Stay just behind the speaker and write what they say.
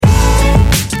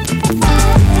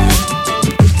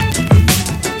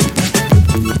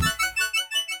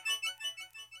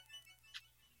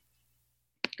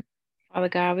Father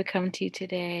God, we come to you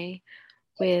today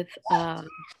with a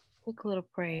quick little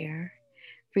prayer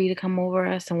for you to come over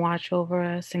us and watch over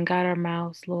us and guide our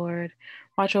mouths, Lord.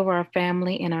 Watch over our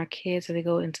family and our kids as they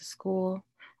go into school.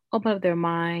 Open up their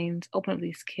minds, open up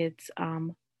these kids,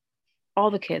 all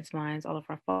the kids' minds, all of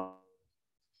our fathers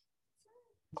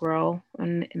grow.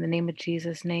 And in the name of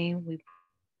Jesus' name, we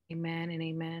pray. Amen and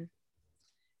amen.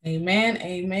 Amen,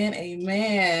 amen,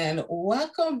 amen.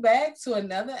 Welcome back to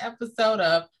another episode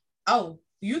of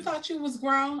You Thought You Was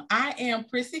Grown? I am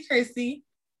Prissy Chrissy.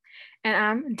 And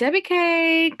I'm Debbie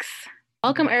Cakes.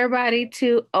 Welcome everybody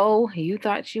to You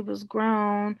Thought You Was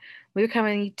Grown. We're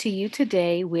coming to you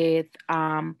today with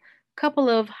a couple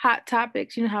of hot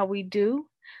topics. You know how we do.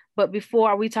 But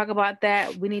before we talk about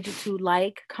that, we need you to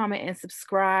like, comment, and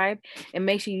subscribe. And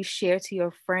make sure you share to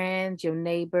your friends, your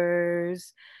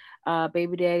neighbors,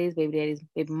 baby daddies, baby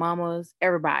mamas,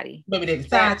 everybody. Baby daddy,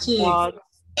 side chicks,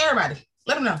 everybody.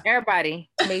 Let them know.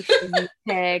 Everybody. Make sure you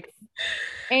tag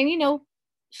and,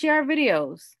 share our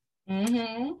videos.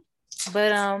 Mm-hmm.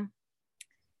 But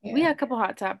we had a couple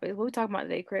hot topics. What are we talking about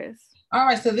today, Chris? All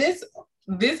right, so this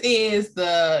is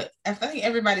I think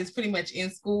everybody's pretty much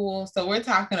in school, so we're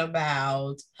talking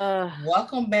about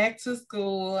welcome back to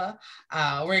school.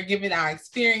 We're giving our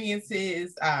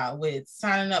experiences with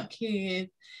signing up kids,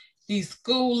 these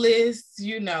school lists,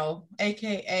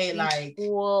 aka like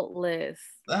school lists.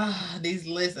 These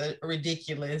lists are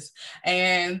ridiculous,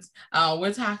 and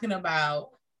we're talking about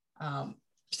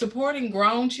supporting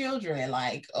grown children.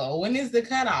 Like, when is the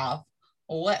cutoff?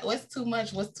 What's too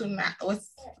much? What's too not?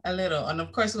 What's a little? And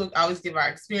of course, we'll always give our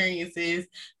experiences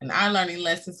and our learning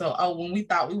lessons. So, when we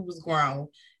thought we was grown,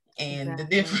 and the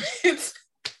difference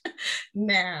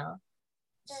now.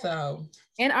 So,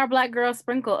 and our Black Girl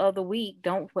Sprinkle of the week.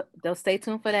 They'll stay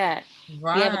tuned for that.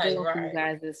 Right, we have a good one for you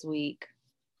guys this week.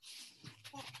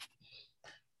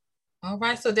 All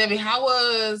right. So, Debbie,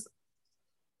 Noah?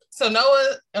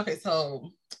 Okay,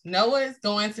 so Noah is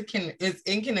is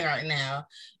in kindergarten now.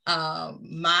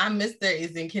 My mister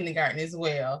is in kindergarten as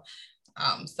well.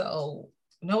 So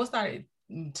Noah started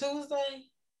Tuesday.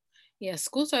 Yeah,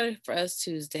 school started for us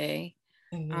Tuesday.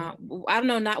 Mm-hmm. I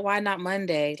don't know why not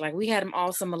Monday. Like, we had them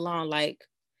all summer long. Like,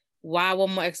 why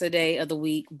one more extra day of the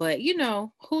week? But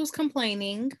who's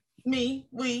complaining? Me,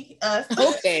 we, us.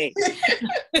 Okay.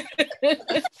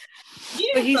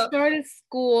 But he started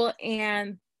school,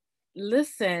 and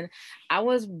listen, I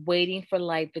was waiting for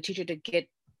like the teacher to get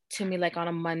to me like on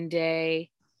a Monday,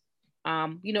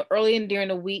 early in during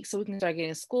the week, so we can start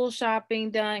getting school shopping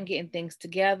done, getting things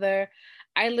together.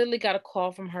 I literally got a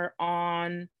call from her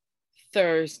on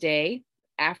Thursday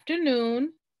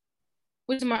afternoon,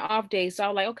 which is my off day. So I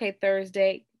was like, okay,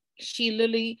 Thursday. She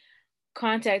literally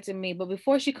contacted me, but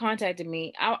before she contacted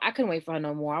me, I couldn't wait for her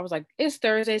no more. I was like, it's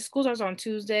Thursday, school starts on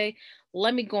Tuesday.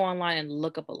 Let me go online and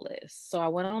look up a list. So I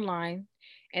went online,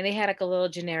 and they had like a little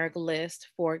generic list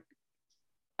for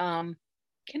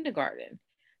kindergarten.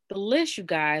 The list, you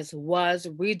guys, was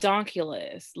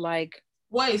redonkulous. Like,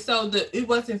 wait, so it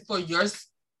wasn't for your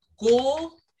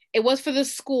school? It was for the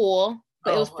school,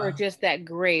 but it was for just that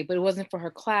grade, but it wasn't for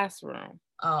her classroom.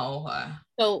 Oh, wow.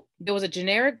 So there was a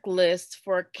generic list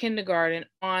for kindergarten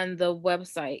on the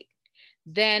website.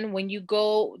 Then when you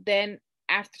go,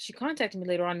 after she contacted me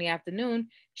later on in the afternoon,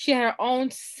 she had her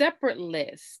own separate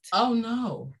list. Oh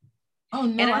no.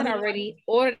 And I had already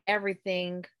ordered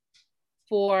everything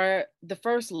for the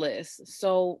first list.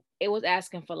 So it was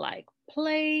asking for like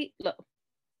play. Look,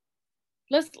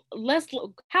 let's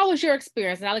look. How was your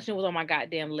experience? And I'll let you know what was on my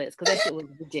goddamn list, because that shit was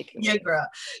ridiculous. Yeah, girl.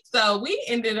 So we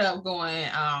ended up going,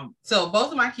 so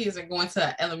both of my kids are going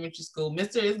to elementary school.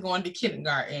 Mister is going to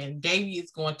kindergarten. Davey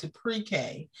is going to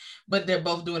pre-K, but they're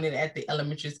both doing it at the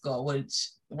elementary school, which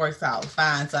works out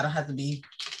fine. So I don't have to be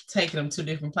taking them to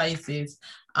different places.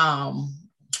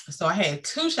 So I had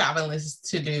 2 shopping lists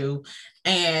to do,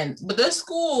 but the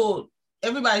school,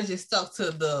 everybody just stuck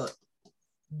to the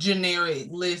generic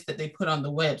list that they put on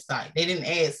the website. They didn't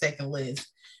add second list.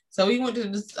 So we went to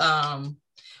this, then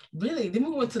we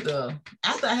went to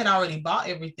after I had already bought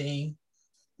everything,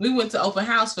 we went to open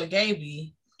house for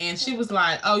Gaby, and she was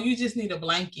like, oh, you just need a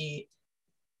blanket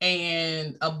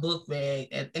and a book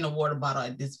bag and a water bottle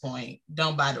at this point.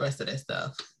 Don't buy the rest of that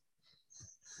stuff.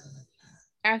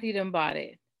 After you done bought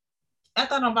it? I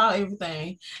thought about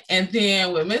everything. And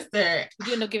then with Mr.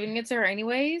 You end up giving it to her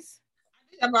anyways?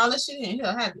 I brought all that shit in.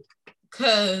 He'll have it.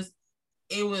 Because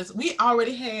we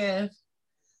already have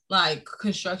like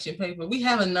construction paper. We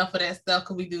have enough of that stuff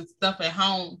because we do stuff at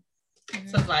home. Mm-hmm.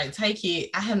 So it's like, take it.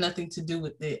 I have nothing to do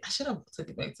with it. I should have took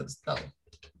it back to the store.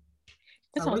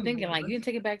 That's what I'm thinking. Like, you didn't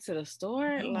take it back to the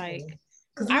store? Yeah. Like,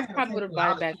 Because I I gotta probably pay would have for brought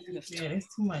all it the back to the kids. store. Man,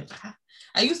 it's too much.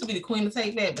 I used to be the queen to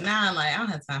take that, but now I'm like, I don't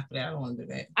have time for that. I don't want to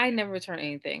do that. I never return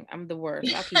anything. I'm the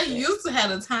worst. I'll I keep it. used to have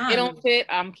the It time. don't fit.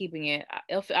 I'm keeping it.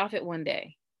 I'll fit one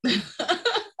day.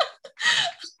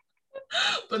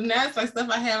 But now it's like stuff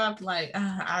I have. I'm like,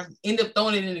 I end up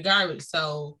throwing it in the garbage.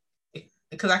 So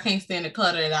because I can't stand the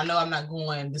clutter, and I know I'm not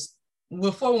going.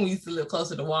 Before, when we used to live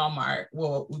closer to Walmart,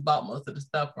 well, we bought most of the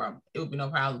stuff from. It would be no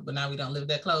problem. But now we don't live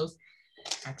that close.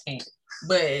 I can't.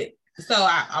 But so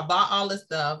I bought all this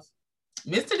stuff.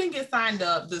 Mr. didn't get signed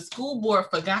up. The school board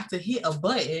forgot to hit a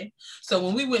button. So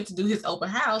when we went to do his open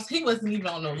house, he wasn't even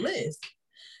on no list.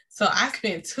 So I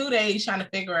spent 2 days trying to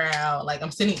figure out, like, I'm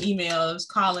sending emails,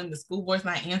 calling, the school board's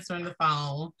not answering the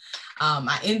phone.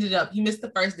 He missed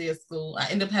the first day of school. I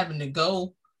ended up having to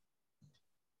go.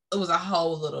 It was a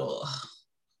whole little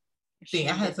thing.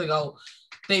 I had to go.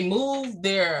 They moved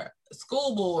their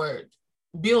school board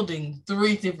building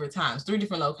 3 different times, 3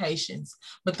 different locations,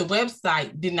 but the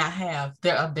website did not have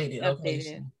their updated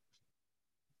location.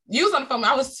 You was on the phone.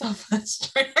 I was so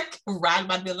frustrated. I kept riding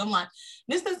my bill. I'm like,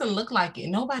 this doesn't look like it.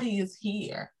 Nobody is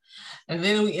here. And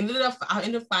then I ended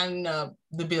up finding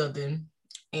the building,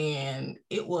 and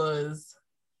it was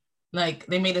like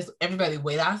they made everybody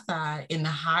wait outside in the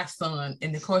hot sun.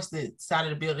 And of course, the side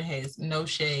of the building has no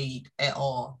shade at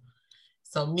all.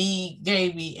 So me,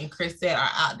 Gaby, and Chrisette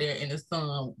are out there in the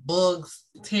sun, bugs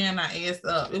tearing our ass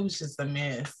up. It was just a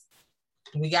mess.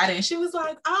 We got in. She was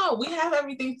like, "Oh, we have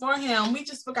everything for him. We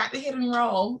just forgot to hit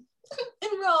enroll."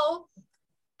 Enroll.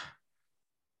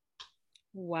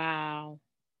 Wow.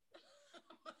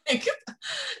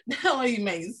 That only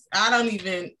makes. I don't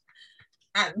even.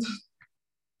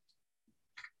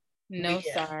 No,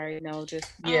 yeah. Sorry, no,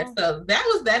 just yeah. So that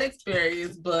was that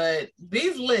experience. But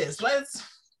these lists,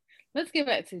 let's get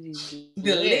back to the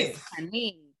list. I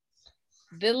mean,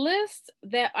 the list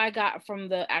that I got from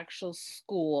the actual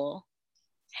school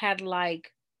had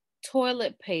like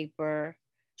toilet paper,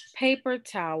 paper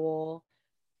towel,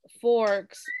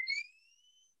 forks,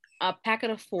 a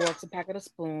packet of forks, a packet of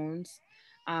spoons,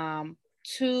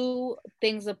 2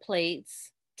 things of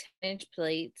plates, 10-inch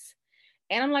plates.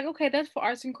 And I'm like, okay, that's for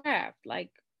arts and craft. Like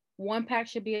 1 pack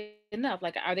should be enough.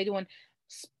 Like, are they doing,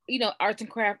 arts and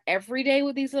craft every day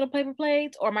with these little paper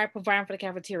plates, or am I providing for the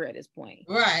cafeteria at this point?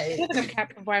 Right. I think I'm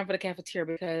providing for the cafeteria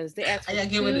because they asked for y'all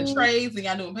get rid of the trays, and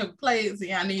y'all doing paper plates, and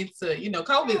y'all need to,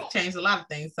 COVID changed a lot of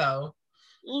things. So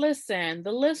listen,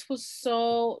 the list was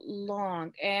so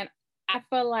long, and I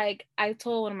felt like I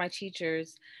told one of my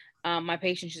teachers, my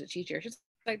patient teacher, she's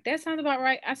like, that sounds about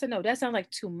right. I said, no, that sounds like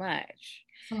too much.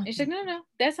 And she's like, no,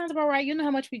 that sounds about right. You know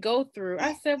how much we go through.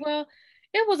 I said, well,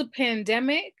 it was a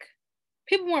pandemic.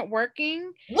 People weren't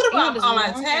working. What about all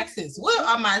my taxes? Where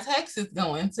are my taxes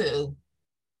going to?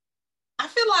 I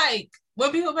feel like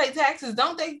when people pay taxes,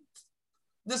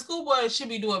 the school board should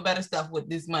be doing better stuff with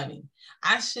this money.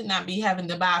 I should not be having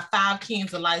to buy 5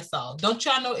 cans of Lysol. Don't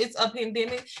y'all know it's a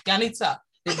pandemic? Y'all need to,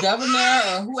 the governor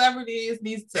or whoever it is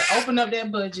needs to open up their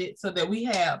budget so that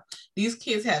these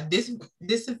kids have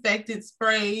disinfectant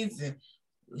sprays and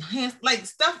like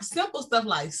simple stuff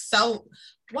like soap.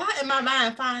 Why am I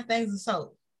buying 5 things of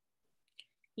soap?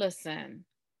 Listen,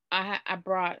 I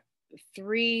brought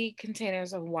 3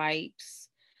 containers of wipes.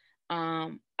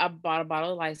 I bought a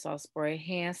bottle of Lysol spray,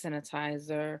 hand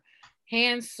sanitizer,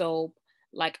 hand soap.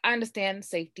 Like, I understand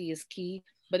safety is key,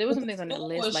 but there was some things on the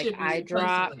list like eye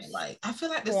drops, like I feel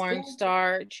like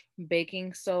cornstarch,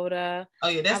 baking soda. Oh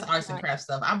yeah, that's arts and craft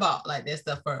stuff. I bought like that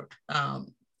stuff for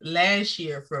last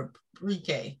year for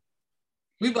pre-K.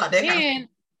 We bought that. And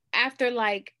after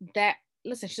like that,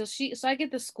 listen, so I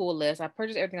get the school list. I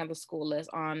purchased everything on the school list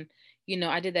on,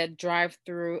 I did that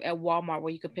drive-through at Walmart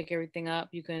where you can pick everything up.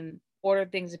 You can order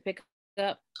things to pick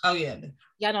up. Oh yeah.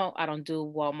 Y'all know I don't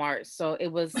do Walmart, so it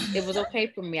was okay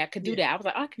for me. I could do that. I was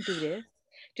like, I can do this.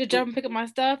 Just jump and pick up my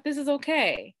stuff. This is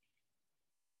okay.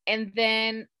 And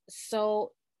then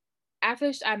so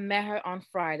after I met her on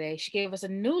Friday, she gave us a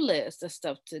new list of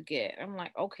stuff to get. I'm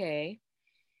like, okay,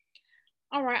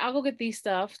 all right, I'll go get these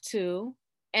stuff too.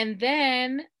 And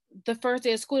then the first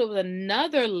day of school, there was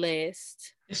another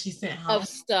list she sent of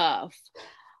stuff.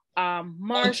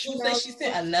 Marshmallows, she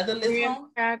sent another list home?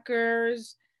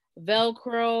 Crackers,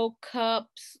 Velcro,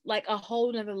 cups, like a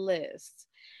whole nother list.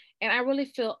 And I really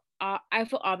feel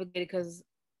obligated because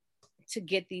to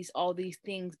get all these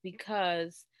things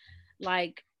because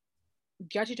like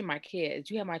y'all teaching my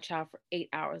kids, you have my child for 8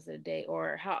 hours a day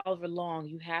or however long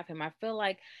you have him. I feel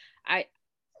like I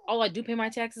do pay my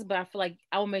taxes, but I feel like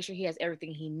I will make sure he has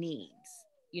everything he needs,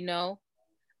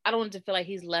 I don't want to feel like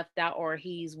he's left out or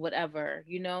he's whatever,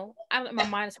 my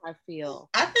mind is how I feel.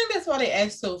 I think that's why they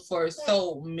ask for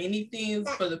so many things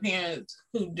for the parents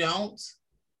who can't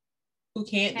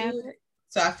do it.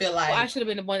 So I feel like I should have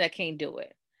been the one that can't do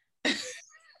it.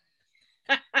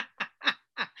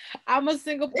 I'm a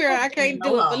single parent. I can't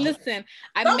do it. But listen,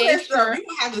 I made sure you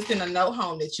have to send a note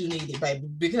home that you need it, baby,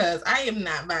 because I am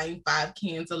not buying 5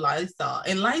 cans of Lysol.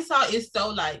 And Lysol is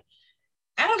so like,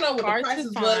 I don't know what the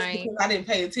prices was because I didn't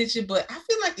pay attention, but I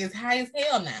feel like it's high as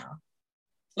hell now.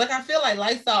 Like, I feel like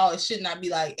Lysol should not be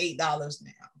like $8 now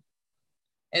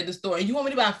at the store. And you want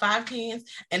me to buy 5 cans?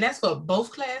 And that's for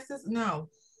both classes? No.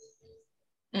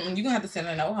 You're going to have to send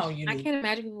a note home. I can't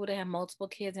imagine people that have multiple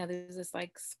kids now. There's this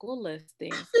like school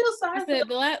listing. I feel sorry. I said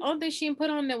the only thing she put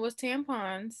on there was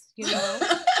tampons,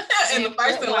 and the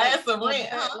first and last of rent.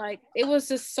 Like, it was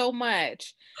just so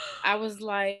much. I was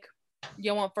like,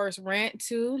 you want first rent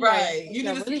too? Right. Like, you need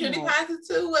a security deposit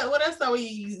too? What else are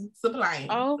we supplying?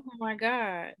 Oh my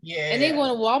God. Yeah. And then going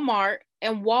to Walmart,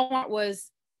 and Walmart was,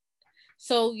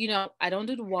 so, I don't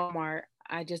do the Walmart.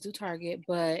 I just do Target,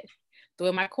 but the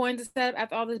way my coins are set up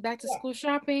after all this back to school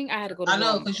shopping, I had to go to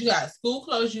Walmart. Because you got school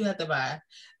clothes you have to buy.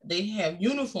 They have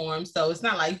uniforms, so it's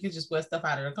not like you can just wear stuff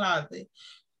out of the closet.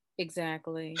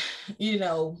 Exactly.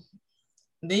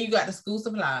 Then you got the school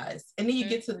supplies. And then you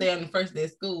get to there on the first day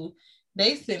of school,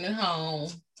 they send it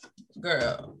home.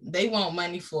 Girl, they want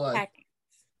money for I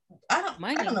don't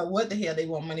know what the hell they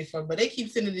want money for, but they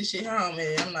keep sending this shit home,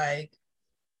 and I'm like,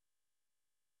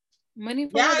 money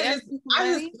for I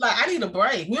need a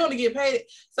break. We only get paid.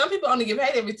 Some people only get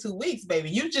paid every 2 weeks, baby.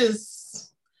 You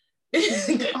just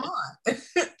come on.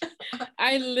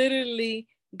 I literally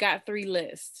got 3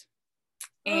 lists,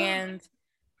 and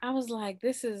I was like,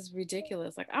 this is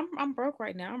ridiculous. Like, I'm broke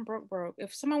right now. I'm broke.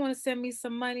 If someone want to send me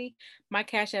some money, my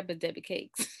Cash App is Debbie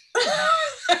Cakes.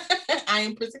 I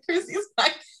am Pretty Chrissy's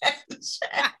like that.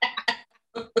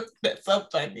 That's so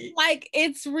funny. Like,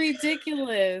 it's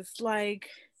ridiculous. Like,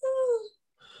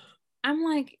 I'm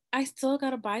like, I still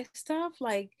gotta buy stuff.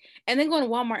 Like, and then going to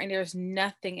Walmart and there's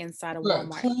nothing inside of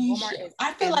Walmart. Walmart is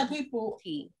I feel like it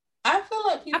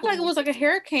was like a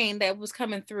hurricane that was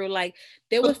coming through. Like,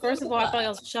 there was, first of all, I thought I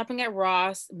was shopping at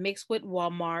Ross mixed with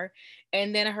Walmart,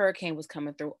 and then a hurricane was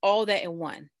coming through. All that in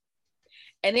one.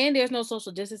 And then there's no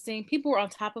social distancing. People were on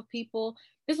top of people.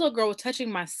 This little girl was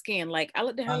touching my skin. Like, I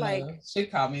looked at her like, she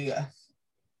called me.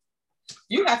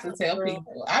 You have to tell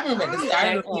people. I remember at the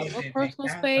start of the personal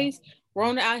space.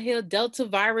 Rona out here. Delta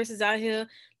virus is out here.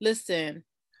 Listen,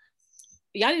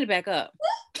 y'all need to back up.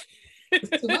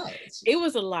 It's too much. It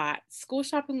was a lot. School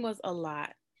shopping was a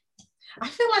lot. I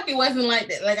feel like it wasn't like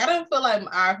that. Like, I don't feel like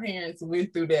our parents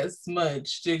went through that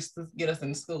much just to get us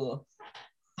into school.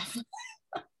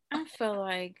 I feel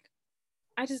like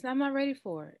I'm not ready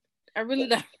for it. I really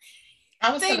don't.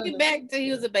 I was taking it back to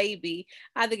he was a baby.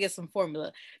 I had to get some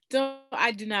formula.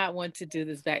 I do not want to do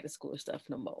this back to school stuff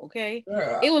no more. Okay.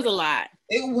 Girl, it was a lot.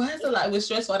 It was a lot. It was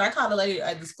stressful. And I called a lady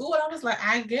at the school and I was like,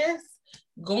 I guess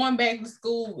going back to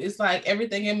school is like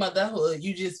everything in motherhood.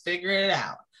 You just figure it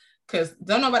out. Because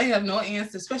don't nobody have no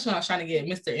answers, especially when I was trying to get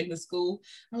Mr. into school.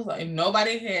 I was like,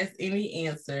 nobody has any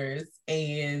answers.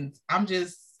 And I'm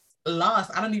just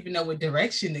lost. I don't even know what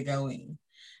direction to go in.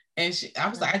 And I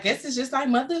was like, I guess it's just like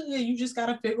motherhood. You just got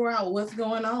to figure out what's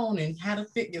going on and how to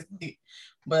fix it.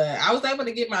 But I was able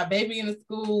to get my baby into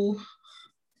school.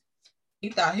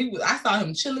 I saw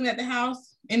him chilling at the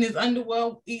house in his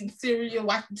underwear, eating cereal,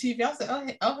 watching TV. I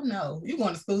said, oh no, you're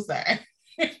going to school, sir.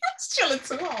 It's chilling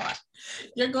too hard.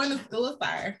 You're going to school,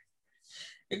 sir.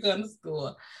 You're going to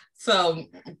school. So,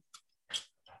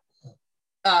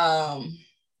 what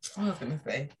was I going to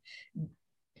say?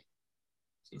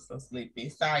 She's so sleepy.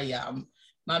 Sorry, y'all.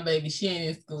 My baby, she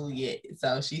ain't in school yet,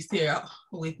 so she's here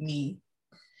with me.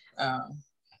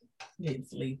 Getting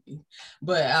sleepy.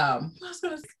 But I was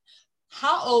gonna say,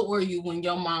 how old were you when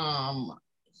your mom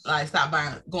like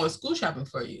stopped going school shopping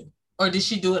for you, or did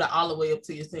she do it all the way up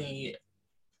to your senior year?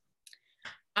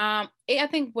 I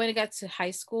think when it got to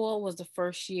high school was the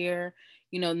first year,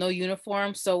 no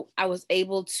uniform, so I was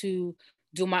able to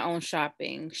do my own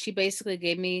shopping. She basically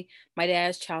gave me my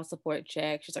dad's child support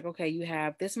check. She's like, okay, you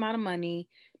have this amount of money.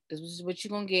 This is what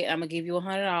you're going to get. I'm going to give you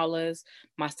 $100.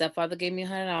 My stepfather gave me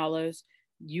 $100.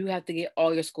 You have to get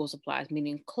all your school supplies,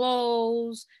 meaning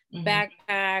clothes,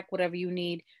 backpack, whatever you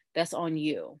need. That's on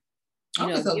you.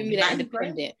 So give me that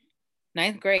independent.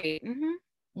 Ninth grade.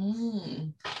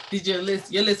 Did your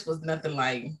list was nothing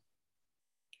like,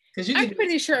 because I'm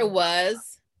pretty sure it was.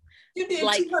 You did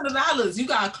like $200. You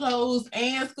got clothes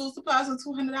and school supplies for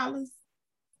 $200.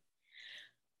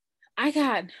 I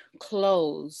got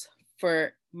clothes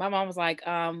for My mom was like,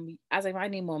 I was like, I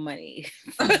need more money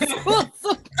for school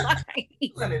supplies.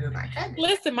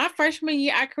 Listen, my freshman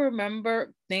year, I can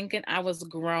remember thinking I was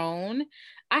grown.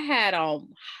 I had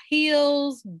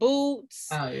heels, boots,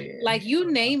 Oh yeah. like you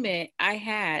name it. I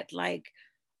had like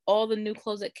all the new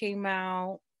clothes that came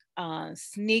out,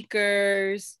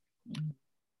 sneakers.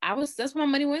 That's what my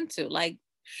money went to, like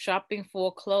shopping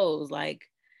for clothes. Like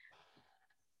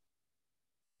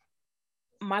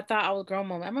my thought I was grown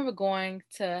moment. I remember going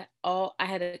to I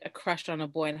had a crush on a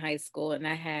boy in high school, and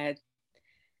I had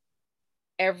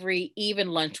every even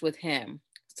lunch with him.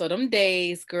 So them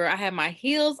days, girl, I had my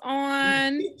heels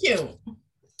on. Cute.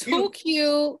 Too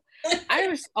cute.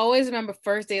 I always remember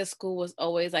first day of school was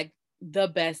always like the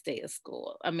best day of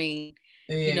school. I mean,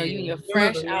 you know, you in your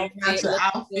fresh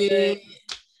outfit.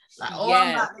 Like, oh,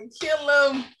 I'm about to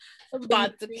kill him.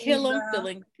 About to kill him,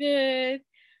 feeling good.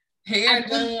 Hair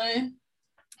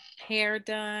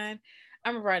done. I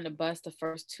remember riding the bus the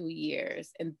first 2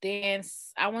 years. And then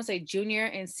I want to say junior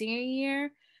and senior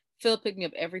year, Phil picked me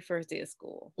up every first day of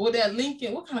school. Well, that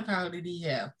Lincoln, what kind of car did he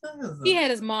have? He had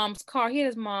his mom's car. He had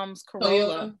his mom's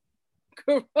Corolla.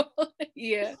 Corolla.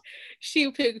 Yeah. She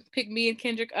would pick me and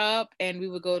Kendrick up, and we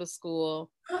would go to school.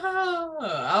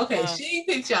 Oh, okay. She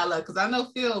picked y'all up because I know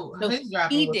Phil, his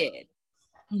driving did.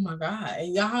 Oh my God.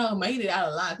 And y'all made it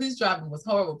out alive. His driving was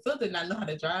horrible. Phil did not know how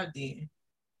to drive then.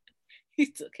 He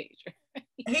still can't drive.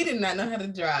 He did not know how to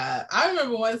drive. I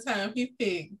remember one time he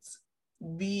picked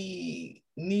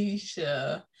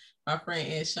Nisha, my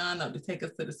friend, and Sean up to take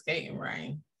us to the skating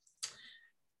ring.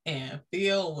 And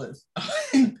Phil was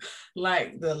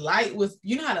like, the light was,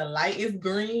 you know how the light is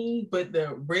green, but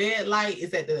the red light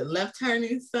is at the left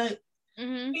turning side.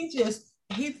 Mm-hmm.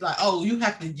 He's like, oh, you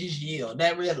have to just yield.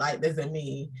 That red light doesn't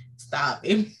mean stop.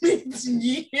 It means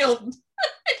yield.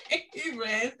 He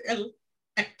ran and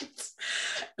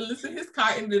listen, his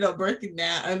car ended up breaking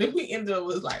down. And then we ended up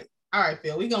was like, all right,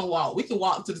 Phil, we gonna walk. We can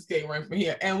walk to the skating rink from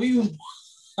here. And we you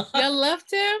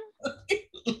left him?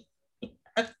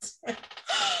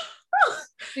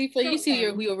 See, Phil, you see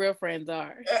who your real friends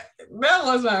are. That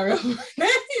was my real friend.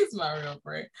 He's my real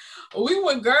friend. We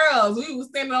were girls. We were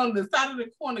standing on the side of the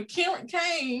corner. Karen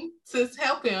came to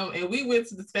help him, and we went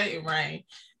to the skating rink,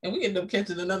 and we ended up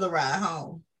catching another ride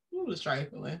home. We was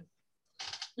trifling.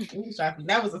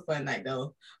 That was a fun night,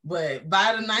 though. But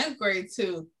by the 9th grade,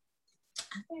 too,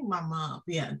 I think by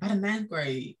the 9th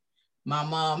grade, my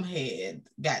mom had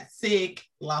got sick,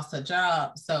 lost her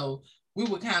job, so we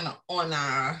were kind of on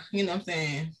our, you know what I'm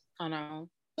saying? On our own.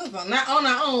 Not on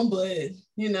our own, but,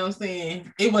 you know what I'm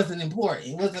saying? It wasn't important.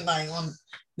 It wasn't like on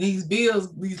these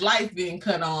bills, these lights being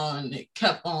cut on,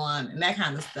 kept on, and that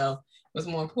kind of stuff was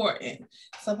more important.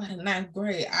 So by the 9th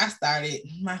grade, I started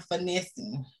my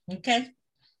finessing, okay?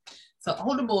 So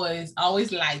older boys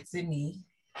always liked me.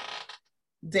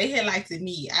 They had liked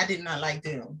me. I did not like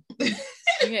them.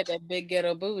 You had that big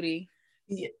ghetto booty.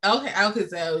 Yeah, okay, I could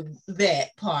say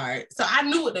that part. So I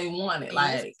knew what they wanted.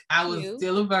 Like I was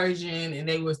still a virgin, and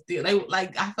they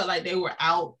like, I felt like they were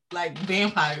out like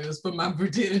vampires for my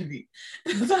virginity.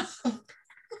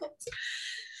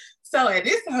 So at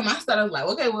this time, I started like,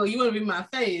 okay, well, you want to be my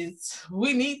face?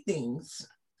 We need things.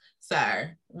 So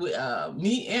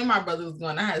me and my brother was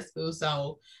going to high school,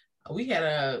 so we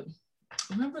had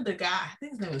remember the guy? I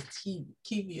think his name was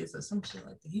Kevius or some shit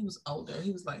like that. He was older.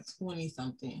 He was like 20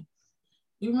 something.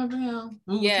 You remember him?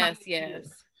 Yes.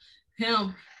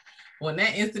 Him. When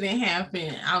that incident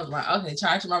happened, I was like, okay,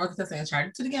 charge my record test and charge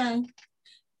it to the game,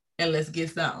 and let's get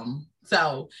something.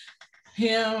 So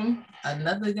him,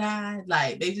 another guy,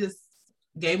 like they just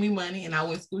gave me money, and I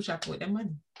went school shopping with that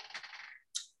money.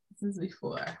 This is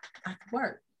before I could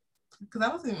work, because I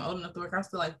wasn't even old enough to work. I was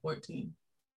still like 14.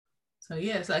 So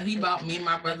yeah, so he bought me and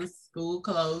my brother's school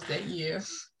clothes that year,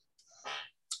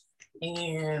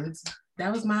 and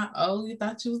that was my you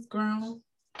thought you was grown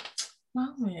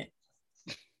moment.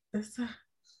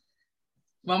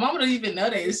 My mama didn't even know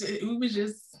that.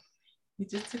 We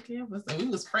just took care of us, and we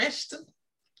was fresh too.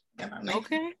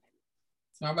 Okay.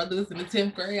 So my brother was in the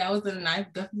 10th grade. I was in the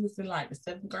 9th. Duffy was in like the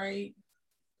 7th grade.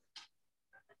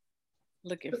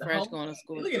 Looking fresh, going to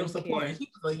school. Look at him supporting. He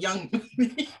was a young.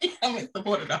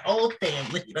 Supported the whole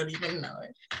family. You don't even know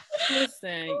it.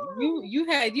 Listen, you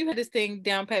had this thing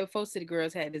down pat before City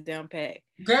Girls had this down pat.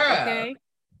 Girl, okay.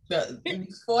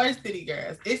 Before City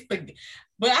Girls,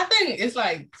 but I think it's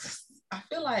like, I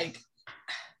feel like,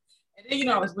 and then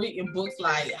I was reading books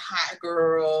like Hot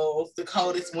Girls, The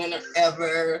Coldest Winter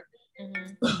Ever.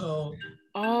 Mm-hmm.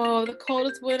 Oh, The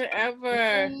Coldest Winter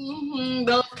Ever. Mm-hmm.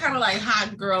 Those kind of like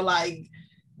hot girl, like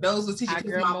Those were teachers.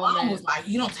 Because my mom was like,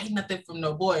 you don't take nothing from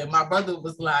no boy. And my brother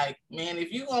was like, man,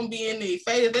 if you're going to be in their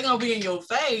face, they're going to be in your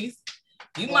face.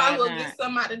 You might as well get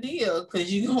some out of the deal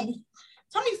because you're going to be.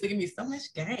 Tommy used to give me so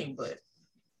much game, but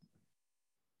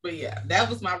yeah, that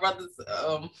was my brother's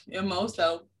MO.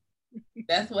 So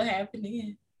that's what happened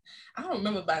then. I don't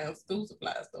remember buying school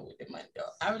supplies though with the money though.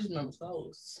 I just remember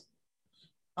clothes.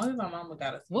 Only my mama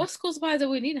got us. What school supplies did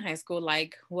we need in high school?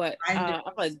 Like what?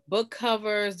 Like book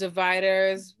covers,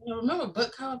 dividers. I remember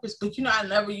book covers, but I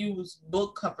never used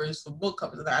book covers for book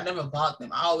covers. I never bought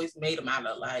them. I always made them out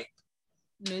of like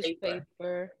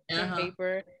newspaper,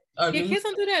 paper. Yeah, kids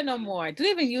don't do that no more. Do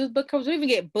they even use book covers? Do they even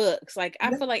get books? Like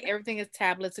I feel like everything is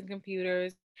tablets and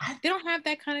computers. They don't have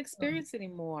that kind of experience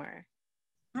anymore.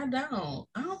 I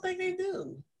don't think they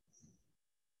do.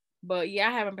 But yeah,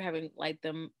 I remember having like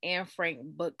them Anne Frank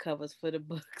book covers for the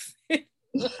books.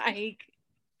 Like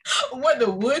what, the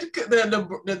wood,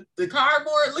 the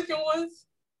cardboard looking ones?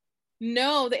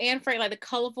 No, the Anne Frank, like the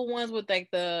colorful ones with like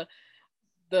the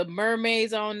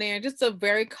mermaids on there, just a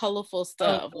very colorful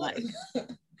stuff. Like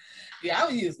yeah, I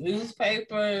would use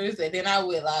newspapers, and then I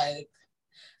would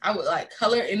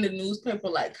color in the newspaper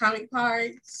like comic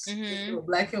parts,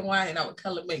 black and white, and I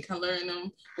would make color in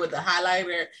them with the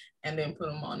highlighter, and then put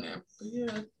them on there. But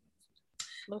yeah.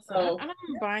 Listen, I don't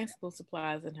remember buying school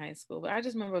supplies in high school, but I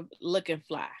just remember looking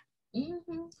fly.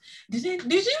 Mm-hmm.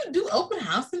 Did you do open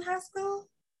house in high school?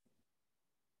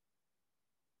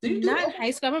 Not in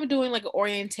high school. I remember doing like an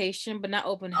orientation, but not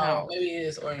open house. Maybe it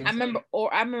is orientation.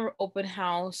 I remember open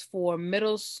house for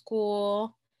middle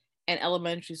school and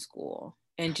elementary school.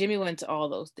 And Jimmy went to all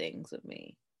those things with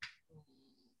me.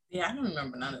 Yeah, I don't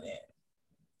remember none of that.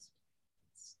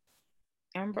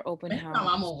 I remember open house. My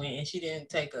mama went and she didn't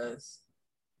take us.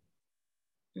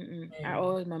 I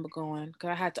always remember going because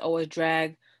I had to always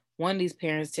drag one of these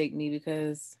parents take me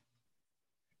because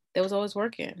they was always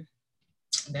working.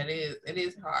 It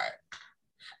is hard.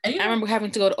 I remember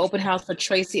having to go to open house for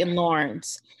Tracy and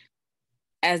Lawrence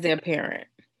as their parent.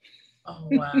 Oh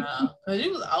wow! Because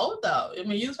you was old though. I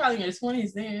mean, you was probably in your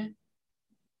 20s then.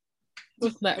 It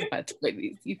was not my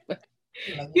 20s.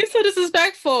 You're so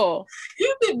disrespectful.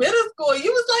 You was in middle school.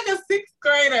 You was like a 6th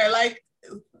grader, like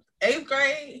 8th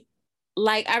grade.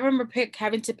 Like I remember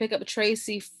having to pick up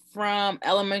Tracy from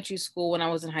elementary school when I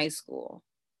was in high school.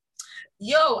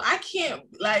 Yo, I can't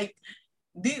like.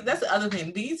 That's the other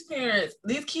thing. These parents,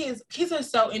 these kids are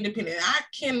so independent. I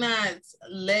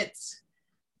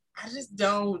just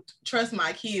don't trust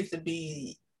my kids to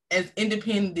be as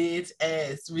independent,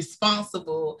 as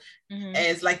responsible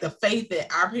as like the faith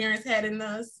that our parents had in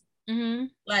us.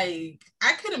 Like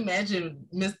I could imagine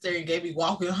Mr. and Gaby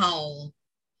walking home.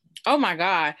 Oh my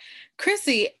God.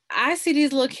 Chrissy, I see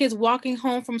these little kids walking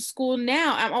home from school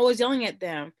now. I'm always yelling at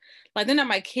them. Like they're not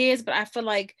my kids, but I feel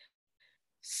like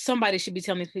somebody should be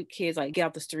telling these kids like get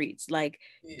out the streets. Like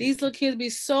these little kids be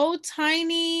so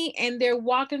tiny and they're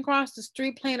walking across the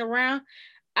street playing around.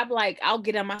 I'm like, I'll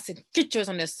get them. I said, get yours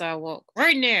on this sidewalk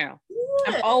right now.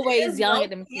 Yeah, I'm always yelling at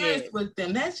them kids with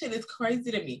them. That shit is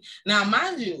crazy to me. Now,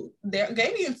 mind you,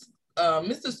 Gaby and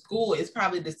Mr. School is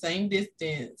probably the same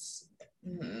distance.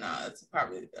 No, it's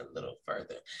probably a little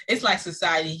further. It's like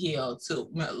Society Hill to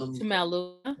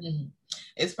Melaleuca.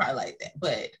 It's probably like that,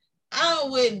 but I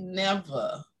would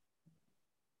never.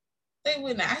 They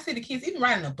wouldn't. I see the kids even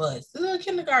riding the bus. The little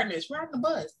kindergartners riding the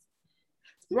bus.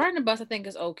 Riding the bus, I think,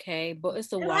 is okay, but it's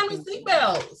the walking.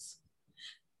 Seatbelts.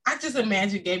 I just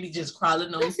imagine Gaby just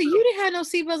crawling on. Listen, you didn't have no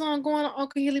seatbelts on going on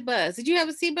Uncle Healy bus. Did you have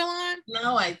a seatbelt on?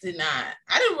 No, I did not.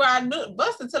 I didn't ride the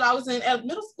bus until I was in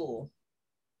middle school.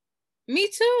 Me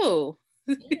too.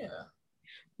 Yeah.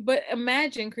 But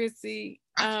imagine, Chrissy.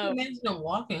 I can imagine them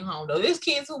walking home though. There's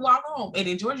kids who walk home, and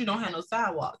in Georgia don't have no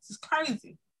sidewalks. It's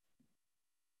crazy.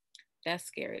 That's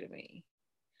scary to me.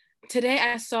 Today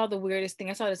I saw the weirdest thing.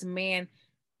 I saw this man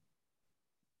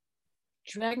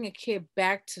dragging a kid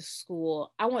back to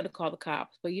school. I wanted to call the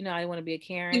cops, but I didn't want to be a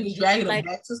Karen. He was dragging him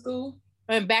back to school?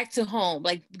 And back to home,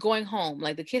 like going home.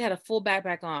 Like the kid had a full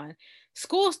backpack on.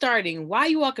 School starting. Why are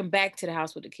you walking back to the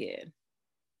house with the kid?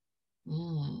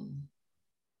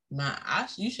 Nah, I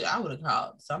would have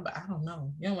called somebody. I don't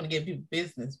know. You don't want to give people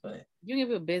business, but you give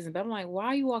people business. But I'm like, why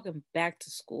are you walking back to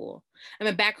school? I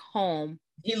mean, back home.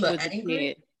 He looked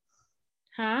angry.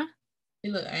 Huh? He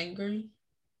looked angry.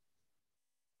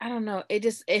 I don't know.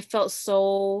 It felt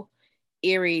so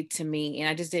eerie to me, and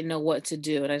I just didn't know what to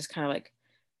do. And I just kind of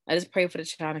I just prayed for the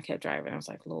child and kept driving. I was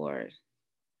like, Lord,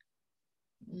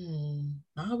 I hope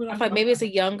it I don't feel like fall maybe it's out.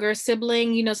 a younger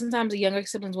sibling. You know, sometimes the younger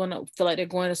siblings want to feel like they're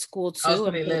going to school Oh, too so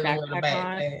and they put a living with a backpack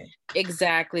on. backpack.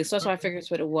 Exactly. So that's why I figured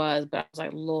it's what it was. But I was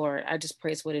like, Lord, I just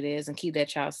pray it's what it is and keep that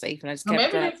child safe. And I just Or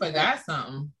kept maybe God. they forgot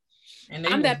something and they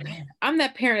I'm was that mad. I'm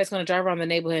that parent that's gonna drive around the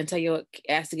neighborhood and tell your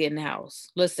ass to get in the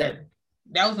house. Listen.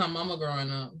 That was my mama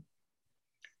growing up.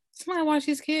 Somebody watch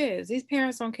these kids. These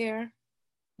parents don't care.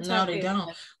 No, they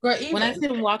don't. Girl, When I see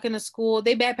them walking to school,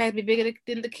 they backpack be bigger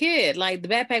than the kid. Like the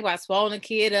backpack about swallowing the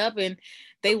kid up and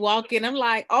they walk in. I'm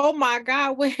like, oh my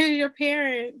God, where are your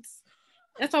parents?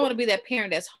 That's why I want to be that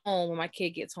parent that's home when my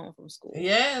kid gets home from school.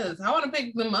 Yes, I want to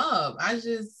pick them up. I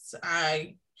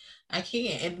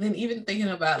can't. And then even thinking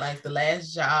about like the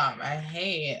last job I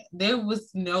had, there was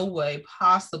no way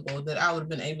possible that I would have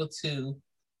been able to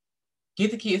get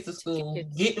the kids to school,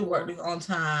 get to work on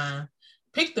time,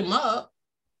 pick them up.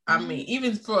 I mean,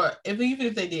 even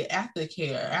if they did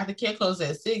aftercare closes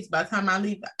at 6. By the time I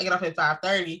leave, I get off at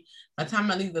 5:30. By the time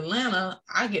I leave Atlanta,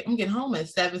 I'm getting home at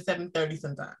 7:30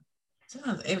 sometimes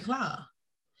 8:00.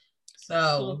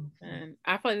 So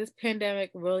I feel like this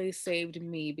pandemic really saved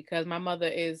me because my mother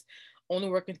is only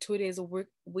working 2 days a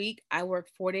week. I work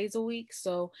 4 days a week.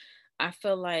 So I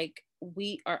feel like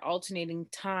we are alternating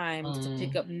times to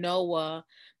pick up Noah.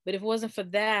 But if it wasn't for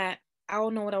that, I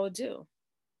don't know what I would do.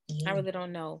 I really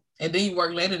don't know. And then you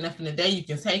work late enough in the day, you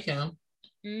can take him.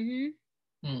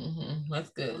 That's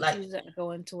good. Like I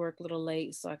go into work a little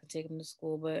late so I can take him to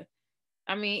school. But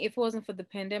I mean, if it wasn't for the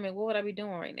pandemic, what would I be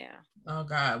doing right now? Oh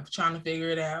God, trying to figure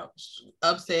it out,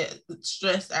 upset,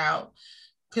 stressed out.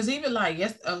 Cause even like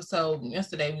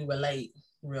yesterday we were late,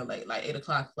 real late, like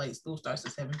 8:00 late. School starts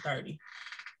at 7:30,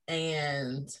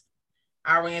 and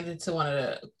I ran into one of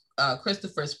the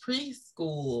Christopher's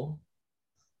preschool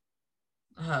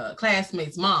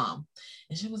classmates' mom,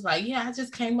 and she was like, "Yeah, I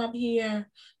just came up here.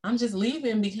 I'm just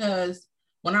leaving because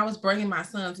when I was bringing my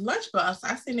son's lunchbox,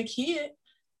 I seen a kid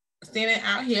standing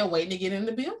out here waiting to get in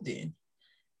the building.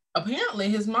 Apparently,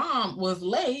 his mom was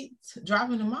late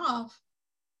dropping him off,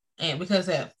 and because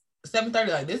at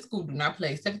 7:30, like this school do not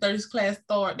play. 7:30's class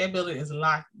start. That building is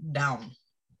locked down.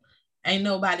 Ain't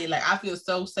nobody like. I feel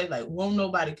so safe. Like won't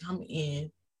nobody come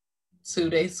in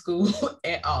to their school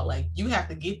at all. Like you have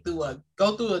to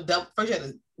go through a double. First you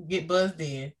have to get buzzed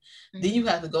in, then you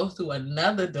have to go through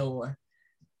another door,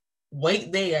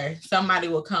 wait there. Somebody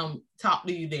will come talk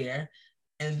to you there,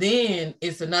 and then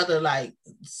it's another like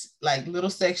little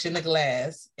section of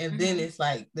glass, and then it's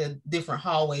like the different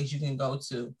hallways you can go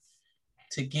to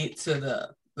get to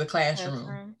the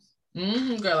classroom.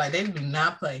 Girl, like they do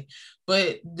not play,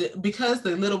 but because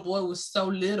the little boy was so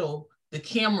little, the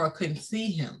camera couldn't see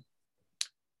him.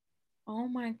 Oh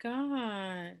my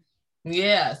God.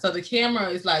 Yeah, so the camera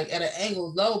is like at an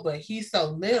angle low, but he's so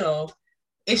little,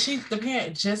 and the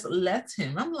parent just lets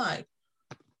him. I'm like,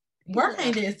 work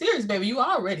ain't that serious, baby. You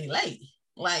already late.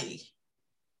 Like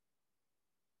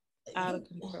out of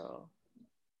control.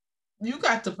 You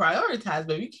got to prioritize,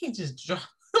 baby. You can't just drop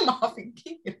him off and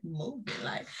keep it moving.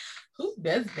 Like, who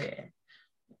does that?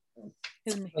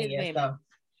 His mammy.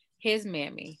 His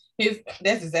mammy.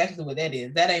 That's exactly what that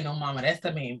is. That ain't no mama. That's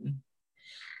the mammy.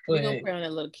 We're gonna pray on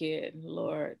that little kid,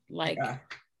 Lord. Like,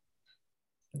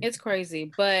 it's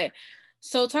crazy. But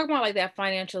so talking about like that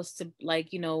financial,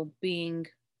 like, you know, being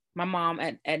my mom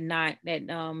in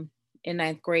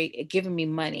 9th grade, giving me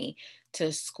money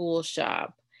to school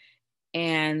shop.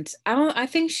 And I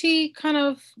think she kind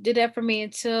of did that for me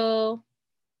until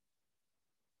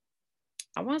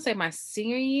I want to say my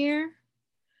senior year,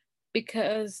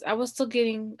 because I was still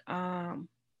getting child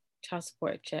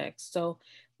support checks. So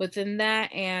within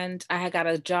that, and I had got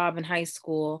a job in high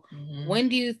school. When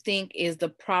do you think is the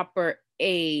proper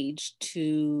age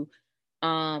to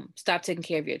stop taking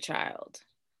care of your child?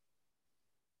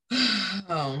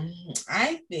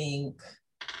 I think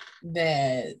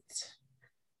that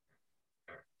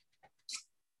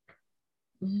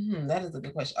that is a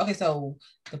good question. Okay, so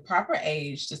the proper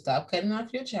age to stop cutting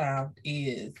off your child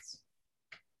is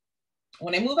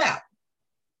when they move out.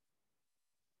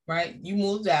 Right? You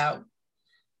moved out.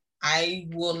 I'm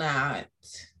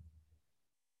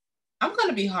going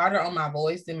to be harder on my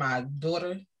boys than my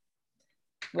daughter.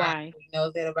 Why? I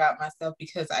know that about myself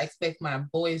because I expect my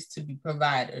boys to be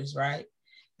providers, right?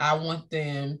 I want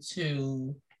them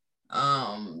to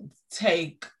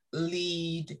take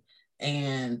lead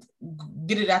and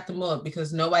get it out the mud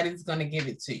because nobody's going to give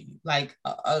it to you. Like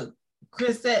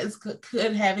Chris says,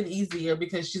 could have it easier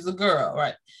because she's a girl,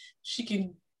 right?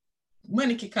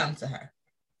 Money can come to her.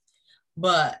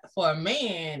 But for a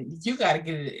man, you got to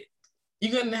get it.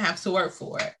 You're going to have to work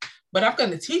for it. but I'm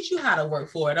going to teach you how to work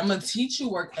for it. I'm going to teach you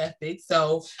work ethic.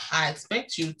 So I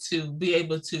expect you to be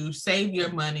able to save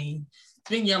your money,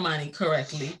 spend your money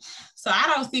correctly. So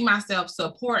I don't see myself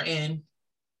supporting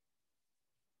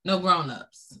no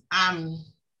grown-ups. I'm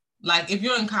like, if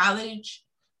you're in college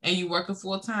and you working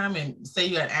full-time and say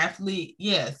you're an athlete,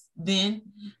 yes, then,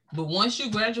 but once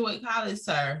you graduate college,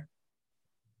 sir,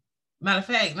 matter of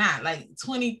fact, not like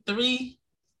 23,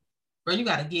 bro, you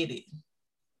got to get it.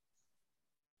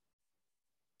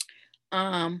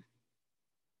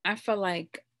 I feel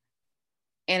like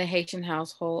in a Haitian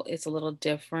household, it's a little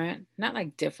different. Not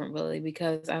like different really,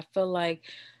 because I feel like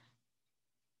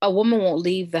a woman won't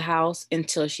leave the house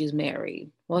until she's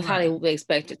married. Well, that's right. How they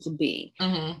expect it to be.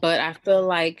 Mm-hmm. But I feel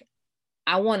like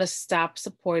I want to stop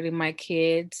supporting my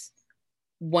kids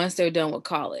once they're done with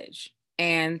college.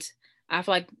 And I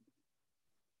feel like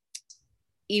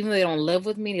even though they don't live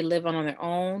with me, they live on their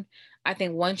own. I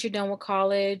think once you're done with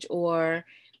college, or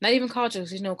not even college,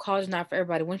 because you know, college is not for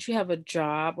everybody. Once you have a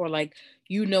job, or like,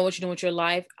 you know what you're doing with your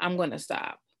life, I'm going to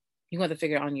stop. You have to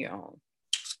figure it out on your own.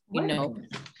 You know?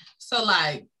 So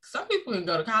like, some people can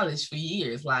go to college for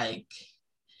years. Like,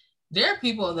 there are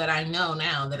people that I know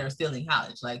now that are still in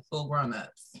college, like full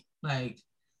grown-ups. Like,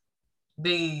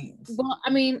 well, I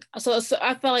mean, so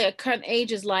I felt like a current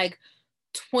age is like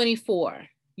 24,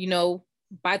 you know.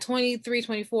 By 23,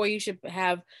 24, you should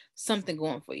have something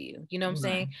going for you. You know what I'm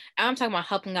saying? And I'm talking about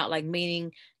helping out, like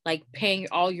meaning like paying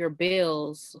all your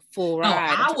bills full ride.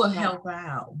 No, I will help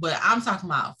out, but I'm talking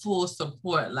about full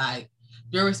support. Like,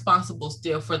 you're responsible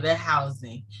still for their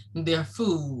housing, their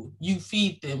food. You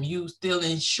feed them. You still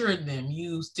insure them.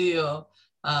 You still,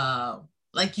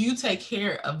 like, you take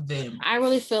care of them. I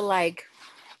really feel like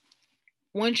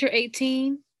once you're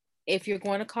 18, if you're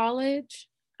going to college,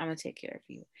 I'm going to take care of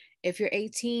you. If you're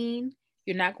 18,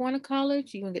 you're not going to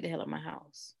college, you're going to get the hell out of my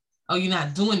house. Oh, you're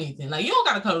not doing anything. Like, you don't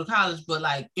got to go to college, but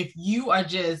like, if you are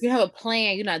just... You have a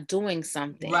plan, you're not doing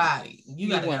something. Right. You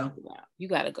got to go. You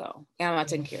got to go. And I'm not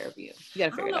taking care of you. You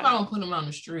got to figure it out. I don't know if I don't put them on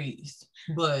the streets,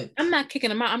 but... I'm not kicking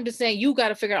them out. I'm just saying you got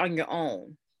to figure it out on your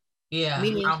own. Yeah.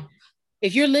 Meaning,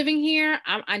 if you're living here,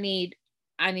 I need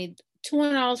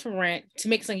 $200 for rent to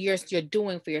make something you're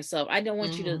doing for yourself. I don't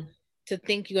want you to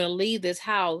think you're gonna leave this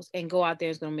house and go out there.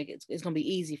 It's gonna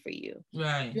be easy for you.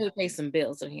 Right. You're gonna pay some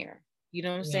bills in here. You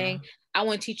know what I'm saying? I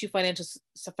want to teach you financial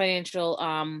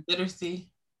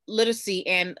literacy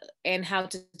and how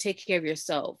to take care of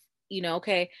yourself. You know,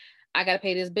 okay, I gotta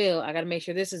pay this bill. I gotta make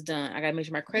sure this is done. I gotta make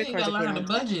sure my credit cards are paid. Learn a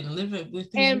budget and live it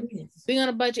within your means. Being on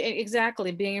a budget,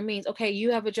 exactly, being your means. Okay,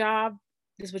 you have a job.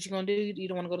 This is what you're gonna do. You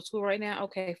don't want to go to school right now?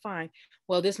 Okay, fine.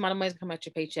 Well, this amount of money is coming out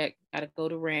your paycheck. Gotta go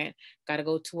to rent, gotta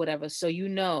go to whatever. So you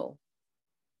know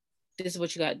this is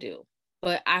what you gotta do.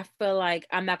 But I feel like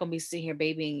I'm not gonna be sitting here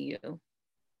babying you.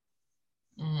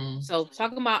 So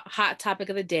talking about hot topic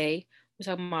of the day, we're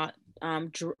talking about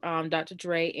Dr.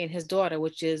 Dre and his daughter,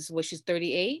 which is she's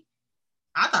 38.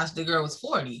 I thought the girl was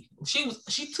 40.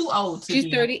 She's too old to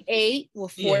She's 38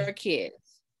 with 4 kids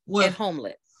and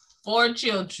homeless. 4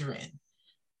 children.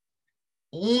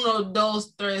 1, 2,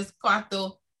 3,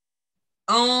 4.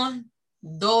 1,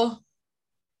 2.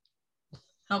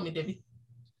 Help me, Debbie.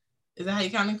 Is that how you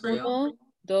count in Creole? 1,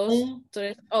 2,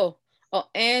 3. Oh,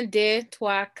 1, 2, 3,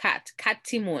 4.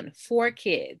 Katimun. 4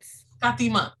 kids.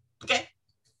 Katimun. Okay.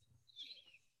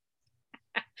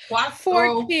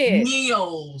 4 kids.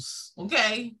 Meals.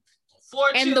 Okay.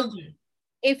 4 children.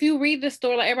 If you read the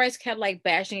story, like everybody's kept like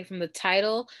bashing it from the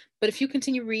title, but if you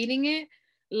continue reading it,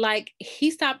 like he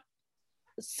stopped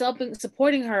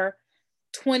supporting her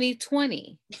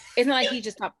 2020. It's not like he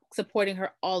just stopped supporting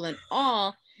her all in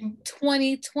all.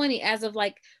 2020, as of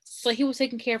like, so he was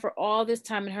taking care for all this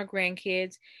time and her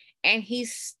grandkids, and he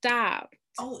stopped.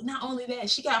 Oh, not only that,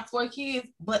 she got 4 kids,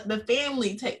 but the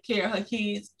family take care of her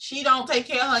kids. She don't take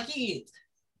care of her kids.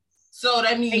 So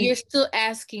that means... And you're still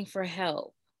asking for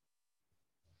help.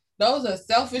 Those are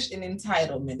selfish and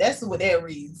entitlement. That's what that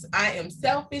reads. I am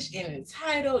selfish and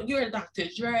entitled. You're a Dr.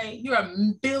 Dre. You're a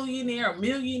billionaire, a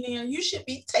millionaire. You should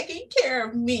be taking care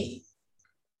of me.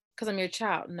 Because I'm your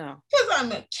child. No. Because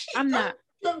I'm a kid. I'm not.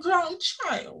 You're a grown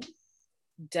child.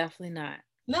 Definitely not.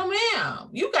 No, ma'am.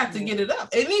 You got to get it up.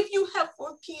 And if you have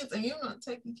 4 kids and you're not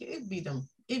taking care, it be them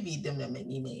that make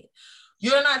me mad.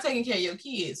 You're not taking care of your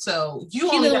kids, so you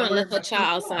she only want to let her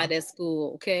child outside at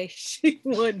school. Okay, she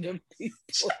wanted them people.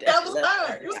 That was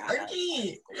her. It was her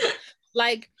kid.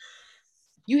 Like,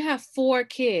 you have 4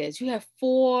 kids. You have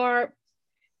 4.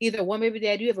 Either one baby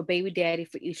daddy. You have a baby daddy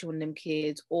for each one of them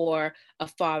kids, or a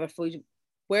father for each.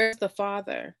 Where's the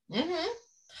father?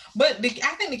 But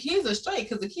I think the kids are straight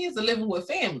because the kids are living with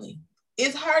family.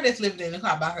 It's her that's living in the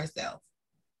car by herself.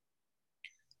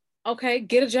 Okay,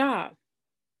 get a job.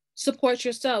 Support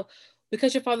yourself.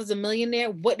 Because your father's a millionaire,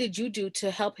 what did you do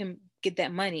to help him get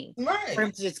that money? For him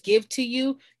Right. to just give to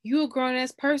you? You a grown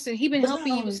ass person. He been But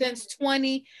helping you since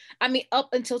 20. I mean,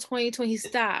 up until 2020, he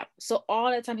stopped. So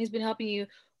all that time he's been helping you.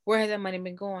 Where has that money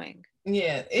been going?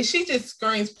 yeah, and she just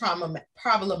screams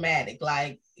problematic.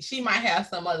 Like she might have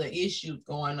some other issues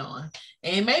going on,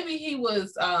 and maybe he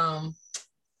was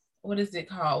what is it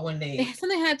called when they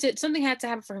Something had to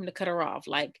happen for him to cut her off.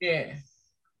 Like, yeah.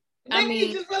 I Maybe he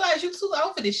mean, just realized you too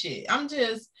old for this shit.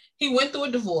 He went through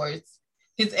a divorce.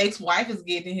 His ex-wife is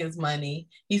getting his money.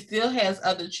 He still has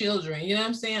other children. You know what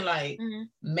I'm saying? Like mm-hmm.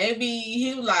 maybe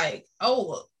he was like,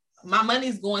 oh, my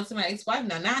money's going to my ex-wife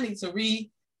now. Now I need to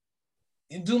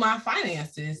do my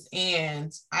finances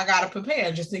and I gotta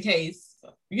prepare just in case,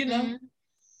 you know. Mm-hmm.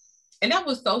 And that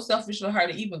was so selfish for her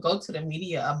to even go to the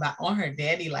media about on her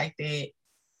daddy like that.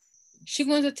 She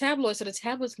went to tabloids so the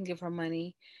tabloids can give her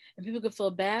money and people could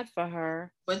feel bad for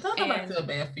her. But don't nobody feel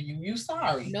bad for you. You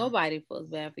sorry. Nobody feels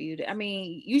bad for you. I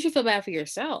mean, you should feel bad for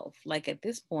yourself. Like at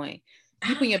this point,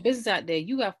 you put your business out there.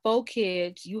 You got 4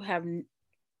 kids. You have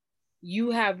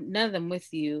none of them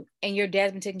with you, and your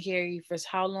dad's been taking care of you for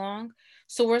how long?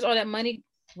 So where's all that money?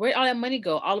 Where'd all that money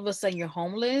go? All of a sudden you're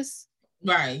homeless.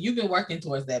 Right. You've been working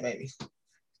towards that, baby.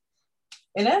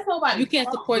 And that's nobody. You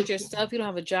can't support yourself. You don't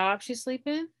have a job. She's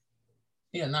sleeping.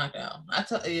 Yeah, knocked out.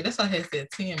 That's why I had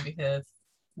said 10 because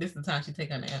this is the time she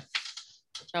take her nap.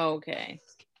 Okay.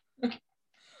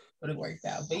 But it worked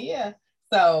out. But yeah,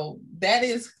 so that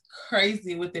is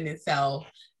crazy within itself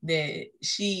that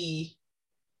she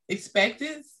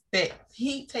expected that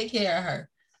he take care of her.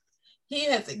 He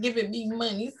hasn't given me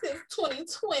money since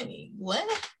 2020.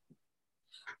 What?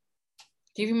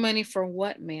 Give you money for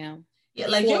what, ma'am? Yeah,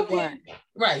 like your parents,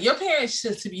 right? Your parents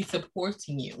should be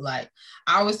supporting you. Like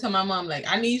I always tell my mom, like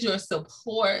I need your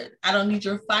support. I don't need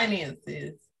your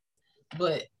finances,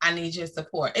 but I need your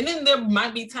support. And then there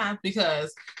might be times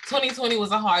because 2020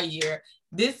 was a hard year.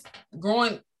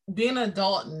 Being an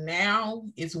adult now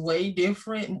is way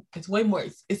different. It's way more.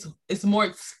 It's more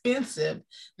expensive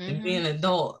than being an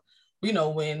adult. You know,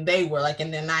 when they were like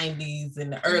in the 90s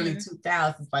and the early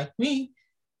 2000s, like me,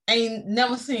 ain't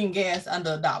never seen gas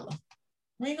under $1.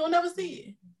 We ain't gonna never see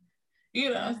it. You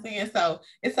know what I'm saying? So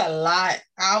it's a lot.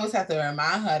 I always have to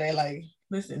remind her that, like,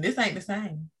 listen, this ain't the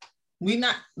same.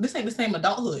 This ain't the same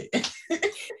adulthood.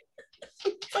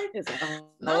 It's a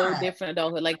whole different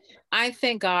adulthood. Like, I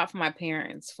thank God for my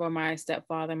parents, for my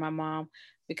stepfather and my mom,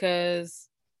 because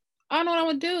I don't know what I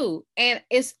would do. And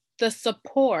it's the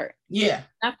support. Yeah.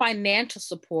 Not financial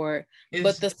support,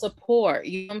 but the support.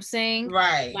 You know what I'm saying?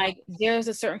 Right. Like, there's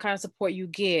a certain kind of support you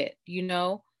get, you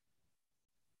know?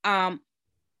 I'm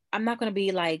not going to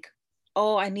be like,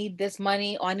 oh, I need this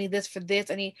money, or I need this for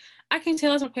this. I can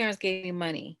tell us my parents gave me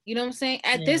money. You know what I'm saying?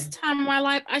 At this time in my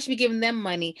life, I should be giving them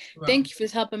money. Right. Thank you for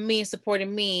helping me and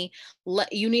supporting me.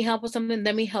 You need help with something,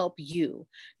 let me help you.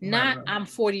 Not I'm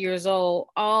 40 years old.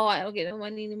 Oh, I don't get no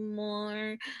money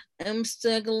anymore. I'm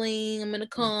struggling. I'm in a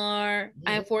car.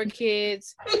 I have 4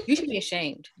 kids. You should be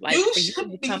ashamed. Like, for you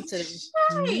to come to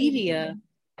the media.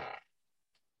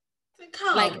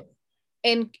 Like,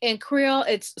 in Creole,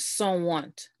 it's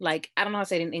somewhat. Like, I don't know how to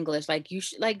say it in English. Like, you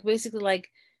should, like, basically, like,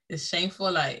 it's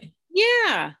shameful. Like,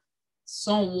 yeah,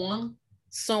 somewhat.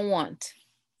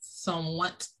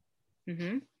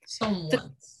 Mm-hmm.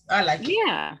 Somewhat. I like it.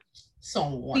 Yeah.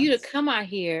 Somewhat. For you to come out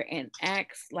here and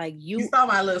act like you saw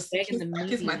my little I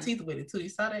kissed my teeth with it too. You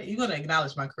saw that? You're gonna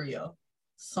acknowledge my Creole.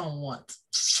 Somewhat.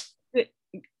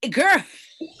 Girl.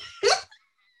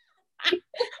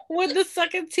 With the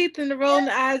sucking teeth and the rolling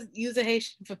eyes, use a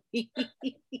Haitian for me.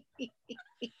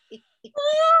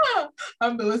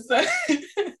 I'm doing so.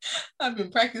 I've been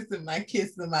practicing my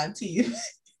kiss and my teeth.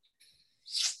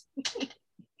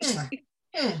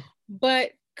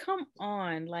 But come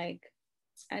on, like,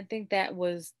 I think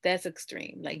that's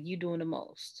extreme. Like, you doing the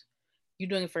most. You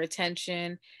doing it for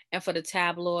attention and for the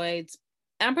tabloids.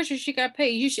 I'm pretty sure she got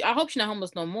paid. I hope she's not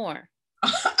homeless no more.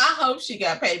 I hope she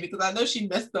got paid because I know she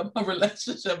messed up her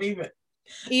relationship even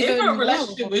if her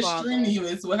relationship was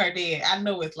strenuous with her dad. I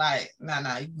know it's like,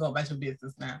 nah, you can go about your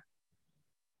business now.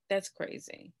 That's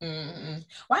crazy. Mm-hmm.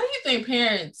 Why do you think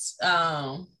parents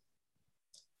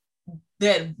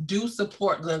that do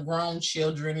support the grown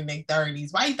children in their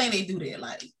 30s, why do you think they do that?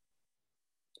 Like,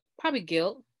 probably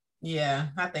guilt. Yeah,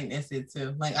 I think that's it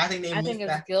too. Like, I think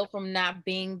it's guilt from not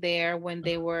being there when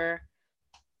they were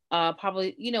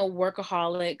probably,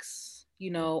 workaholics,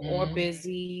 or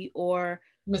busy, or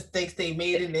mistakes they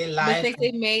made in their life. Mistakes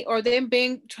they made, or them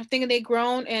thinking they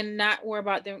grown and not worry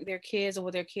about their kids or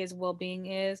what their kids' well-being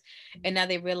is, and now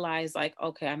they realize like,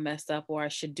 okay, I messed up, or I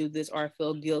should do this, or I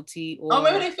feel guilty, Or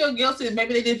maybe or they feel guilty.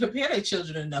 Maybe they didn't prepare their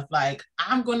children enough. Like,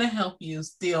 I'm gonna help you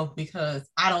still because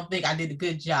I don't think I did a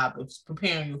good job of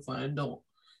preparing you for an adult.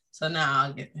 So now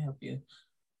I'll get to help you.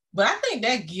 But I think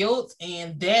that guilt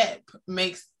and that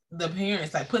makes the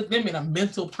parents like put them in a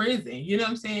mental prison. You know what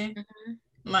I'm saying?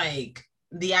 Mm-hmm. Like,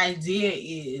 the idea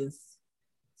is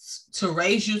to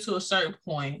raise you to a certain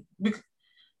point.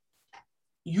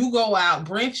 You go out,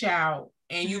 branch out,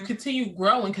 and you continue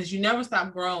growing because you never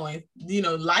stop growing. You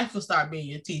know, life will start being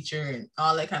your teacher and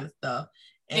all that kind of stuff.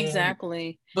 And,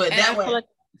 exactly. But and that way, like,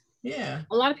 yeah.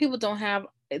 A lot of people don't have,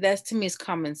 that's to me is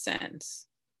common sense.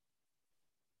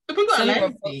 The people Some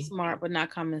are lazy. Smart, but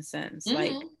not common sense.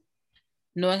 Like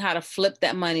knowing how to flip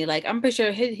that money. Like I'm pretty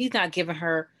sure he's not giving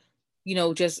her, you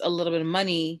know, just a little bit of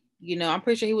money. You know, I'm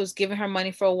pretty sure he was giving her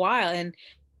money for a while, and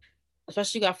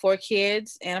especially you got 4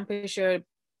 kids, and I'm pretty sure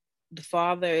the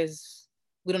father is.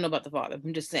 We don't know about the father.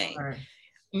 I'm just saying. Right.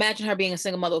 Imagine her being a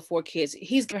single mother with 4 kids.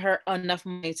 He's giving her enough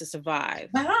money to survive.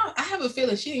 But I have a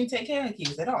feeling she didn't take care of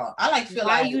kids at all. I like feel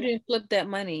why like you didn't flip that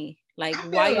money. Like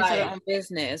why you start your own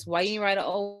business? Why you didn't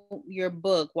write your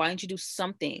book? Why didn't you do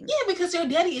something? Yeah, because your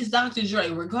daddy is Dr.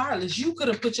 Dre. Regardless, you could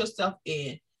have put yourself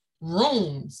in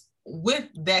rooms with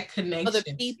that connection. Other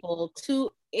people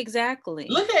too. Exactly.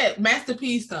 Look at Master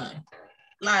P's son.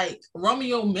 Like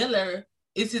Romeo Miller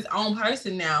is his own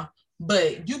person now,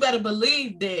 but you better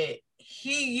believe that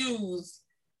he used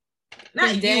not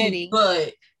his daddy,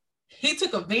 but he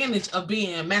took advantage of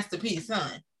being Master P's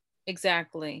son.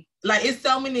 Exactly. Like it's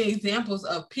so many examples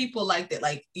of people like that.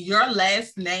 Like your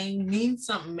last name means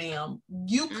something, ma'am.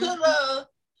 You could have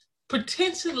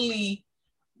potentially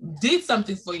did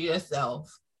something for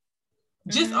yourself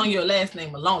just on your last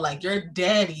name alone. Like your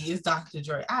daddy is Dr.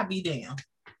 Dre. I'd be damn.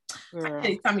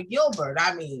 Hey, Tommy Gilbert.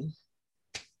 I mean,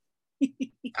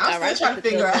 I'm still trying to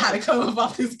figure out how to come up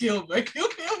off this Gilbert. You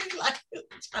feel me? Like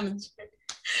trying to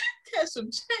catch some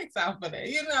checks out for that,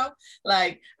 you know?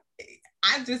 Like,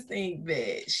 I just think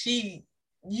that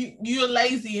you're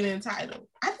lazy and entitled.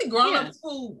 I think grown-ups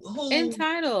who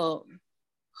entitled,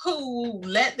 who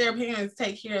let their parents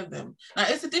take care of them. Now,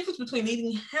 it's a difference between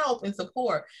needing help and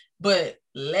support, but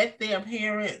let their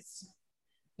parents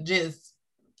just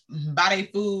buy their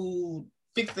food,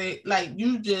 fix it. Like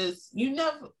you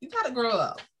gotta grow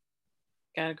up.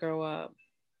 Gotta grow up.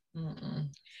 And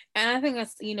I think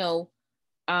that's, you know,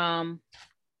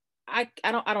 I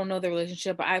don't know the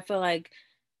relationship, but I feel like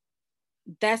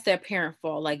that's their parent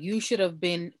fault. Like you should have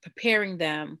been preparing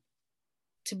them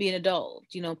to be an adult,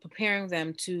 you know, preparing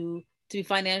them to be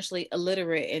financially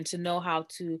illiterate and to know how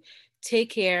to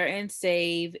take care and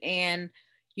save. And,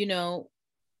 you know,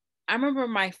 I remember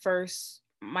my thought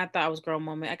I was grown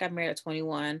moment. I got married at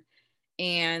 21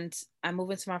 and I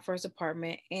moved into my first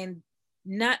apartment and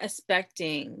not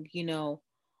expecting, you know,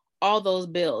 all those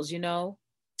bills, you know,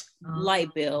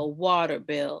 light bill, water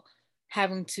bill,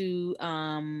 having to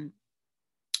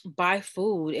buy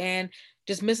food and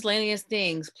just miscellaneous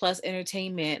things plus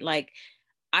entertainment. Like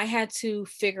I had to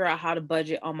figure out how to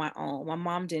budget on my own. My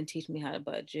mom didn't teach me how to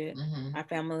budget. My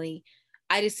family,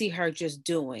 I just see her just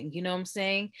doing, you know what I'm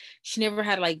saying? She never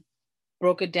had like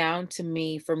broke it down to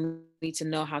me for me to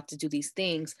know how to do these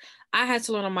things. I had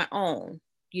to learn on my own,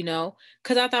 you know,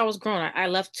 because I thought I was grown. I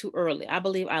left too early. I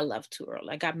believe I left too early.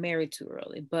 I got married too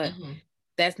early, but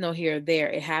that's no here or there.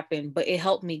 It happened, but it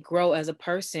helped me grow as a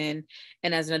person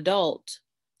and as an adult.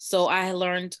 So I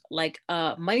learned like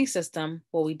a money system.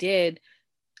 What we did,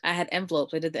 I had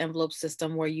envelopes. I did the envelope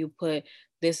system where you put,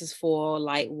 this is for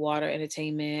light, water,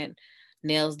 entertainment,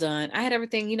 nails done. I had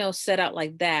everything, you know, set out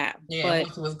like that. Yeah, but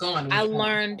once it was gone, I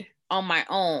learned on my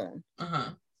own.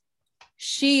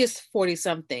 She is 40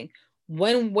 something.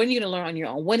 When are you gonna learn on your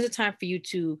own? When is it time for you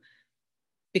to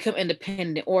become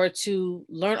independent or to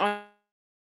learn on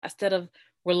instead of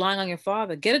relying on your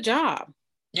father? Get a job.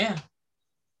 Yeah.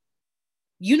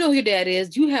 You know who your dad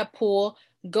is. You have pull.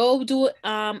 Go do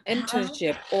an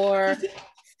internship or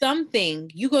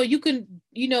something. You can,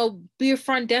 you know, be a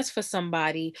front desk for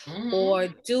somebody or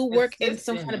do work in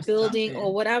some kind of building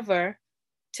or whatever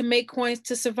to make coins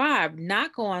to survive.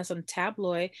 Not go on some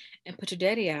tabloid and put your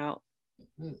daddy out.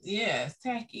 Yeah, it's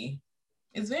tacky.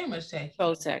 It's very much tacky.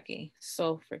 So tacky.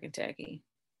 So freaking tacky.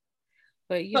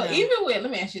 But you know. Even with, let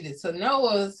me ask you this. So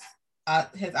Noah's has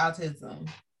autism.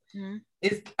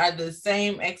 Are the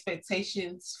same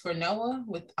expectations for Noah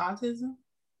with autism?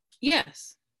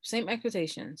 Yes, same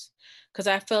expectations. Because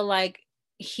I feel like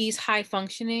he's high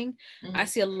functioning. I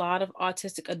see a lot of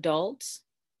autistic adults.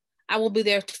 I will be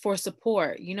there for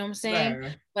support. You know what I'm saying?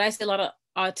 Right. But I see a lot of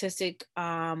autistic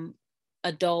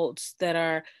adults that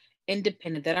are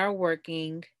independent, that are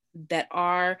working, that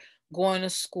are going to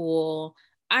school.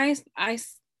 I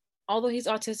although he's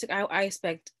autistic, I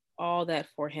expect all that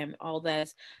for him, all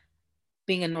that's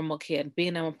being a normal kid, being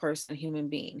a normal person, human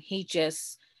being. He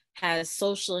just has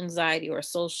social anxiety or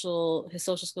his social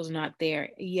skills are not there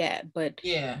yet. But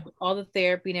Yeah. all the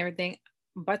therapy and everything,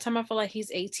 by the time I feel like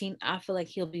he's 18, I feel like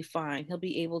he'll be fine. He'll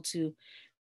be able to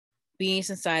be in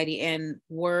society and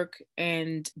work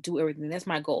and do everything. That's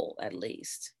my goal, at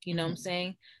least. You know what I'm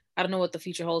saying? I don't know what the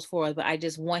future holds for us, but I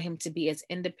just want him to be as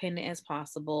independent as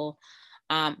possible.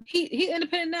 He's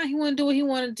independent now. He want to do what he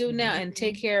want to do now and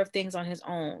take care of things on his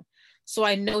own. So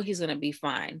I know he's gonna be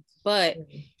fine. But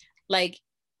like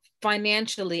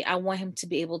financially, I want him to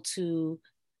be able to.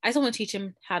 I just want to teach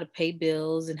him how to pay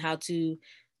bills and how to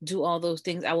do all those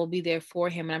things. I will be there for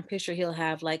him, and I'm pretty sure he'll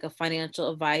have like a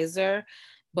financial advisor.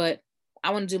 But I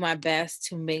want to do my best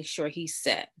to make sure he's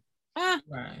set.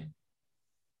 Right.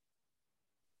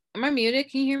 Am I muted?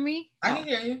 Can you hear me? I can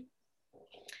hear you.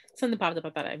 Something popped up. I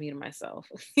thought I muted myself.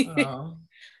 Oh.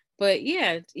 But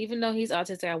yeah, even though he's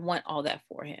autistic, I want all that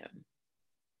for him.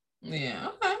 Yeah.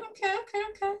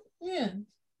 Okay. Yeah.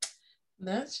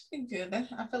 That should be good.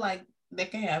 I feel like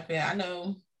that can happen. I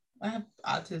know I have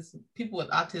autism, people with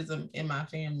autism in my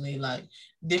family, like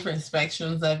different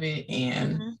spectrums of it,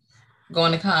 and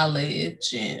going to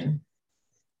college and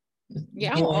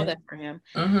yeah, I want all that for him.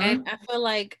 And I feel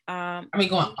like I mean,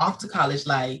 going off to college,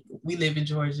 like we live in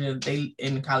Georgia, they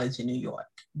in college in New York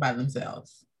by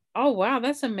themselves. Oh wow,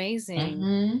 that's amazing.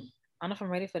 I don't know if I'm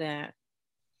ready for that.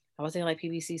 I was thinking like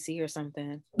PBCC or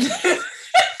something. I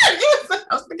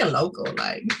was thinking local,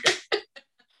 like.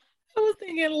 I was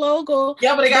thinking local.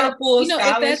 Yeah, but they got a full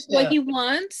scholarship. If that's what he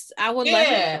wants, I would let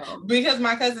him go. Because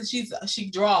my cousin, she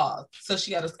draws, so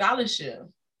she got a scholarship.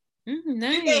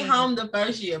 Nice. She stayed home the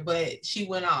first year, but she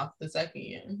went off the second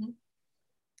year.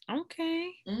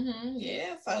 Okay.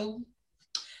 Yeah, so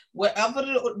wherever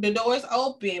the door is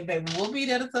open, baby, we'll be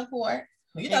there to support.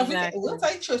 You know, we'll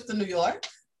take trips to New York.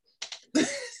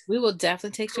 We will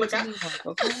definitely take trips to New York,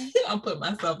 okay? I'm putting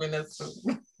myself in that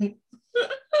too.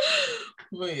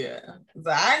 But yeah, so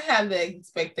I have the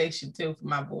expectation too for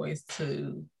my boys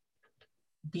to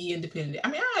be independent. I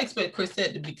mean, I expect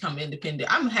Chrisette to become independent.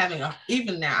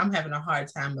 Even now, I'm having a hard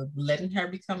time of letting her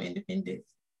become independent.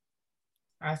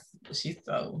 She's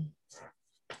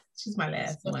my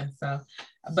last one. So,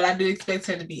 but I do expect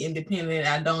her to be independent.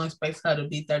 I don't expect her to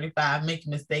be 35,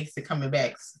 making mistakes and coming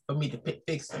back for me to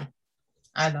fix them.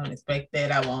 I don't expect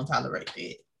that. I won't tolerate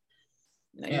that.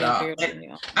 I don't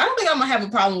think I'm gonna have a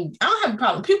problem. I don't have a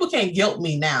problem. People can't guilt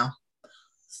me now.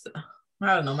 So,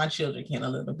 I don't know. My children can a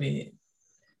little bit.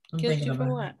 Guilt you for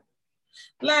what?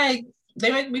 Like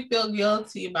they make me feel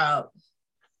guilty about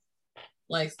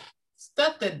like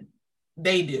stuff that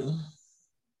they do.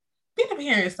 Being a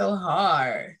parent is so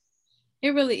hard. It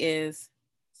really is.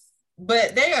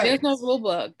 But there's no rule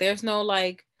book. There's no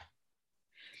like,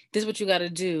 this is what you got to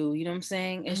do. You know what I'm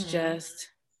saying? It's just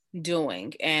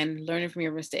doing and learning from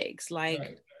your mistakes.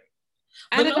 Like,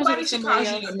 but nobody should cause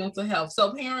you your mental health.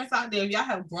 So parents out there, if y'all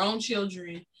have grown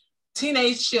children,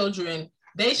 teenage children,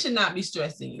 they should not be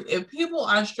stressing you. If people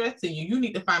are stressing you, you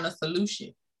need to find a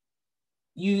solution.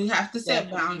 You have to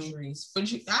set boundaries.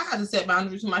 I have to set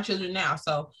boundaries for my children now.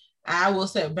 So I will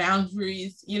set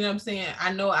boundaries. You know what I'm saying?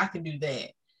 I know I can do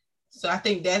that. So I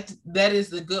think that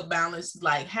is a good balance.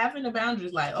 Like having the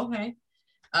boundaries, like, okay,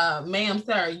 ma'am,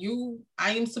 sir,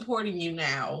 I am supporting you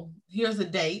now. Here's a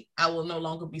date. I will no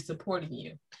longer be supporting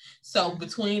you. So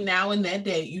between now and that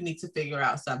date, you need to figure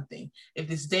out something. If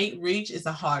this date reach, it's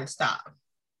a hard stop.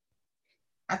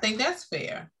 I think that's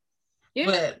fair. Yeah.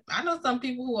 But I know some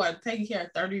people who are taking care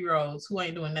of 30-year-olds who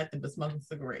ain't doing nothing but smoking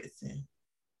cigarettes and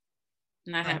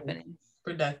not happening.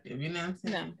 Productive, you know what I'm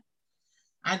saying? No.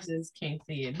 I just can't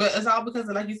see it. But it's all because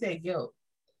of, like you said, guilt.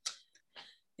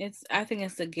 I think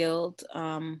it's the guilt.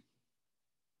 I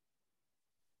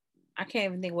can't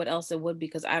even think what else it would be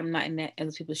because I'm not in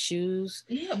other people's shoes.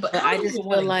 Yeah, but I just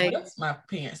feel like my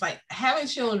parents, like having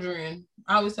children,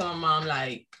 I always tell my mom,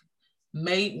 like,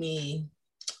 made me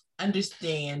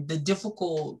understand the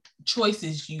difficult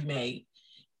choices you made,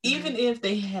 even if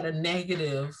they had a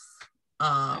negative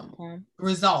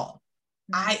result.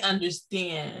 I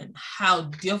understand how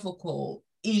difficult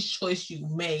each choice you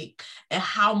make and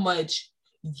how much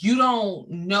you don't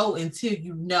know until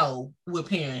you know with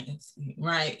parents,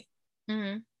 right?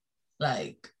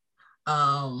 Like,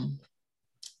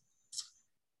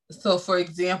 so for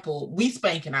example, we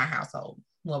spank in our household.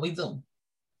 Well, we do.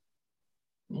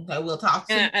 Okay, we'll talk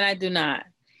to and I do not.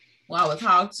 Well, I will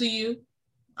talk to you.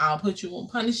 I'll put you on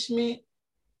punishment.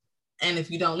 And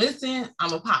if you don't listen,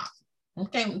 I'm a pop.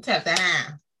 Okay, I'm gonna tap that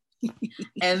down.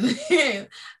 And then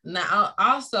now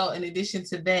also in addition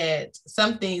to that,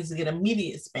 some things get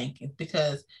immediate spanking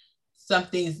because some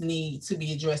things need to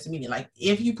be addressed immediately. Like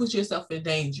if you put yourself in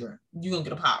danger, you're gonna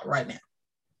get a pop right now.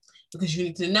 Because you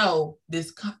need to know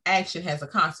this action has a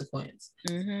consequence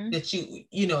that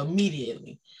you know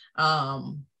immediately.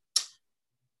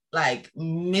 Like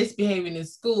misbehaving in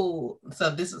school. So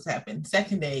this has happened.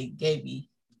 Second day gave me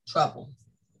trouble.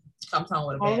 I'm talking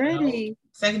with a bad already.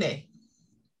 Second day.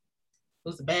 It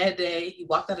was a bad day. He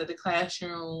walked out of the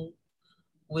classroom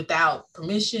without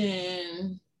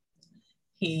permission.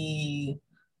 He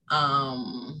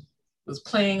was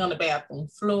playing on the bathroom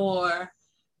floor.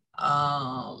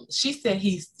 She said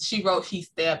she wrote he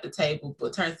stabbed the table,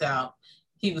 but turns out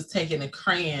he was taking a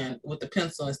crayon with the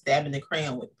pencil and stabbing the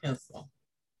crayon with the pencil.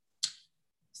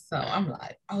 So I'm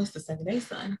like, oh, it's the second day,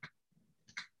 son.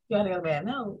 You gotta get bad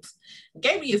notes.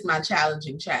 Gaby is my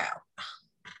challenging child.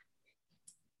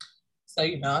 So,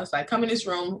 you know, it's like, come in this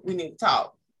room, we need to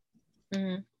talk.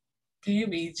 Can you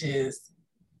be just,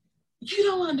 you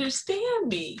don't understand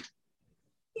me.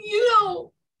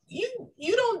 You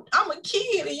don't, I'm a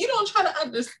kid and you don't try to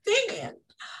understand.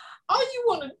 All you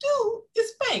want to do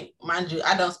is spank. Mind you,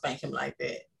 I don't spank him like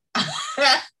that.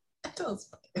 I don't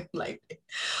spank him like that.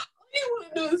 You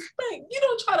want to do is spank. You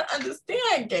don't try to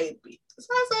understand, Gaby. So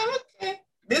I said, okay.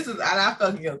 And I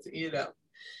felt guilty, you know.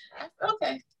 I said,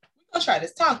 okay, we're going to try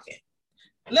this talking.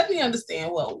 Let me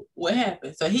understand what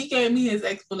happened. So he gave me his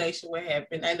explanation what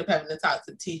happened. I ended up having to talk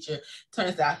to the teacher.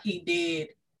 Turns out he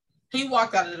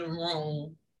walked out of the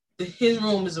room. His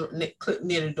room is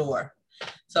near the door.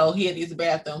 So he had to use the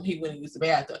bathroom. He went and used the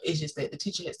bathroom. It's just that the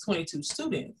teacher has 22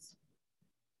 students.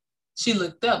 She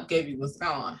looked up, Gaby was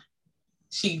gone.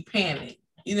 She panicked.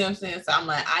 You know what I'm saying? So I'm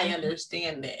like, I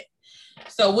understand that.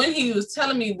 So when he was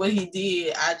telling me what he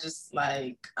did, I just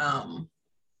like,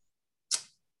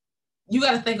 you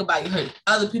got to think about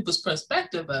other people's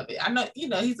perspective of it. I know, you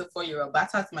know, he's a 4-year-old, but I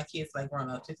talk to my kids like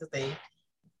grown-ups because they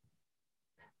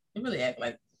really act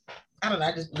like, I don't know,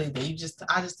 I just believe that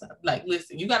I just like,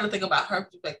 listen, you got to think about her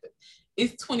perspective.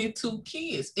 It's 22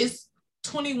 kids. It's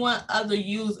 21 other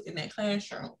youths in that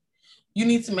classroom. You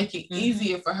need to make it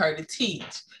easier for her to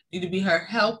teach. You need to be her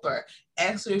helper.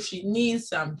 Ask her if she needs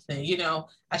something. You know,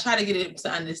 I try to get it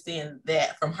to understand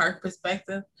that from her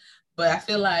perspective, but I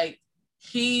feel like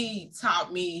he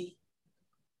taught me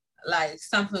like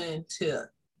something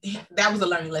that was a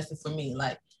learning lesson for me.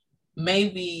 Like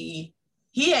maybe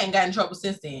he hadn't gotten in trouble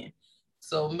since then.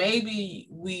 So maybe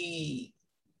we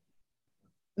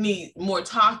need more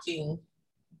talking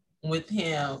with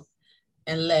him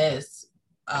and less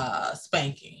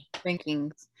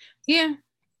spankings. Yeah.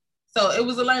 So it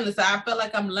was a learning lesson. I felt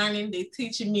like I'm learning. They're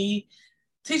teaching me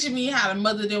how to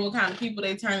mother them, what kind of people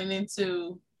they turning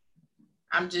into.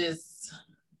 I'm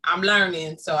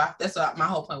learning. So that's what my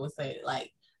whole point was saying.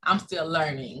 Like, I'm still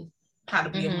learning how to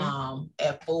be a mom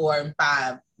at 4 and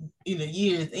 5, you know,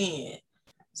 years in.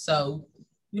 So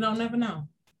you don't never know.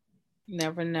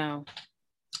 Never know.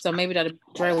 So maybe that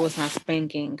Dre was not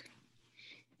spanking.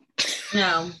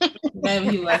 No, maybe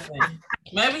he wasn't.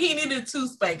 Maybe he needed to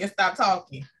spank and stop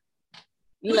talking.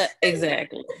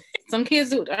 Exactly. Some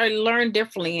kids learn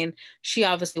differently, and she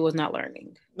obviously was not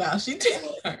learning. No, she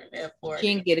didn't learn that for She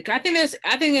didn't get it. I think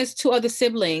there's 2 other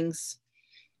siblings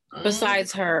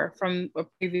besides her from a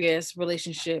previous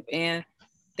relationship, and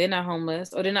they're not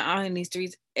homeless, or they're not out in these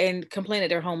streets and complain that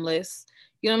they're homeless.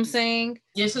 You know what I'm saying?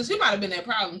 Yeah, so she might have been that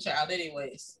problem child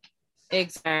anyways.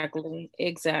 Exactly.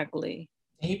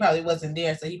 And he probably wasn't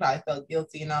there, so he probably felt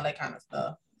guilty and all that kind of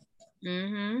stuff.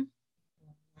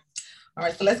 All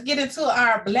right, so let's get into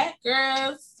our Black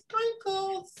Girl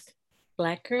Sprinkles.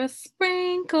 Black Girl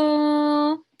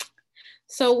Sprinkle.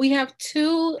 So we have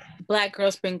 2 Black Girl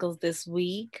Sprinkles this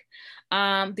week.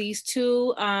 These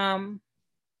 2,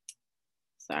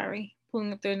 sorry,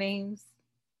 pulling up their names.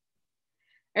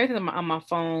 Everything on my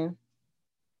phone.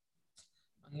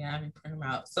 Yeah, I didn't print them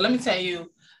out. So let me tell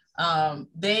you,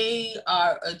 they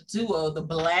are a duo, the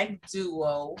Black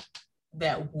duo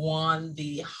that won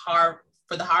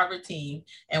for the Harvard team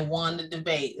and won the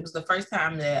debate. It was the first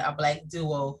time that a Black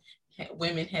duo,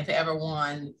 women have ever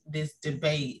won this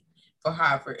debate for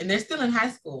Harvard, and they're still in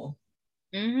high school.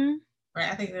 Right?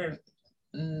 I think they're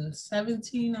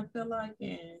 17. I feel like,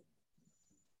 and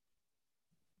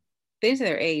they say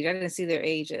their age. I didn't see their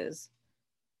ages.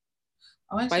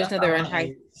 Oh, actually, I just know they're in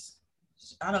high.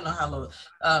 I don't know how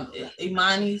long.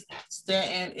 Imani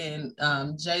Stanton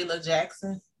and Jayla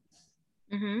Jackson.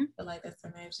 I feel like that's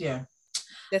their names. Yeah.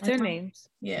 That's their names.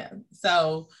 Yeah.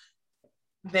 So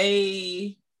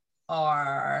they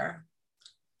want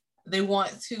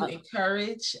to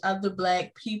encourage other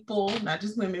Black people, not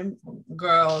just women,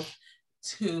 girls,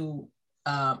 to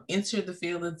enter the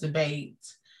field of debate,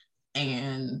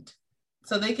 and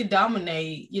so they could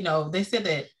dominate. They said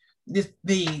that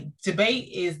the debate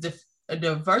is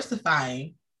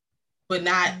diversifying, but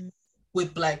not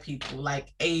with Black people,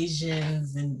 like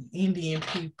Asians and Indian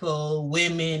people,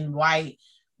 women, white,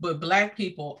 but Black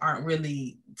people aren't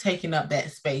really taking up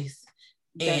that space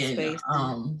debate.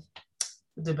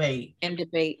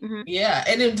 Mm-hmm. Yeah.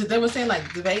 And then they were saying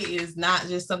like debate is not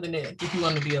just something that if you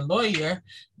want to be a lawyer,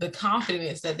 the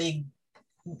confidence that they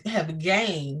have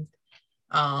gained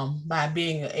by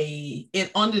being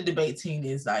on the debate team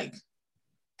is like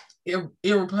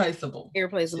irreplaceable.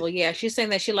 Yeah, she's saying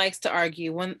that she likes to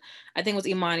argue. When I think it was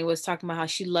Imani was talking about how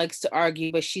she likes to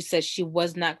argue, but she said she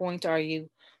was not going to argue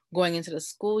going into the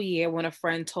school year when a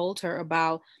friend told her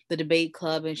about the debate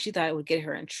club, and she thought it would get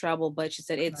her in trouble. But she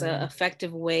said it's an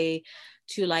effective way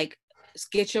to like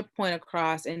get your point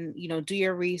across and do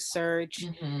your research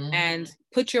and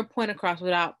put your point across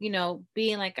without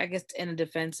being like, I guess, in a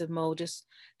defensive mode, just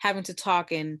having to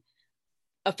talk in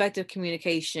effective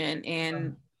communication.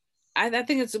 And I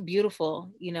think it's beautiful,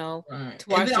 to watch.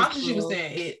 And then also she was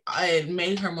saying it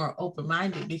made her more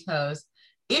open-minded, because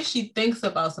if she thinks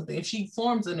about something, if she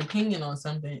forms an opinion on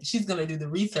something, she's going to do the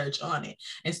research on it.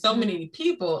 And so many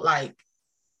people, like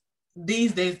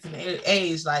these days in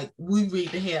age, like we read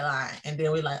the headline and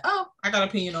then we're like, oh, I got an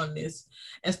opinion on this,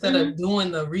 instead of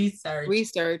doing the research.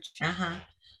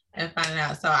 And finding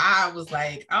out. So I was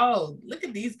like, oh, look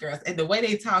at these girls. And the way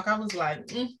they talk, I was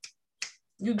like,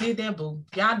 you did that, boo.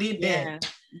 Y'all did that.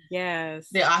 Yes.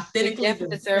 They authentically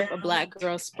definitely deserve a Black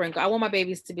girl sprinkle. I want my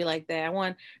babies to be like that. I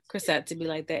want Chrisette to be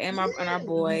like that, and our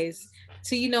boys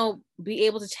to be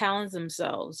able to challenge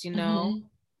themselves,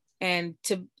 and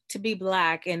to be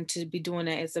Black and to be doing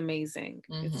that is amazing.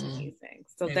 It's amazing.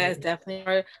 So that's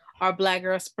definitely our Black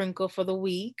girl sprinkle for the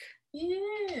week.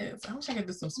 Yes, I wish I could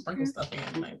do some sprinkle stuff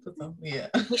in, like put some. Yeah,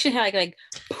 we should have like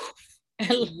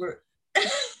we'll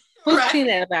clean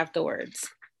that up afterwards.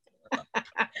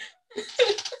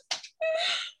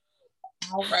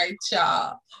 All right,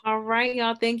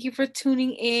 y'all. Thank you for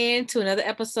tuning in to another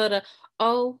episode of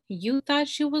Oh, You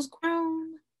Thought You Was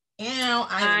Grown. And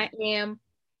I am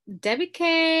Debbie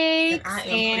Cakes.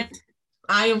 And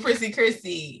I am Prissy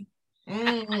Chrissy.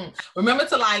 Remember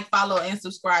to like, follow, and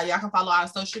subscribe. Y'all can follow our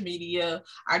social media.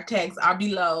 Our tags are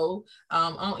below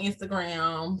on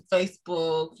Instagram,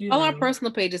 Facebook. All our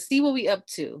personal pages. See what we up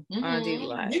to on our daily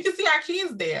life. You can see our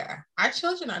kids there. Our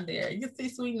children are there. You can see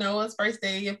Sweet Noah's first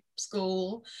day of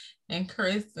school, and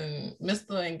Chris and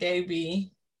Mr. and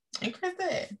Gaby and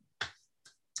Chrisette.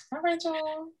 All right,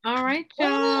 y'all.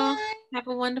 Bye. Have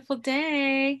a wonderful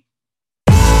day.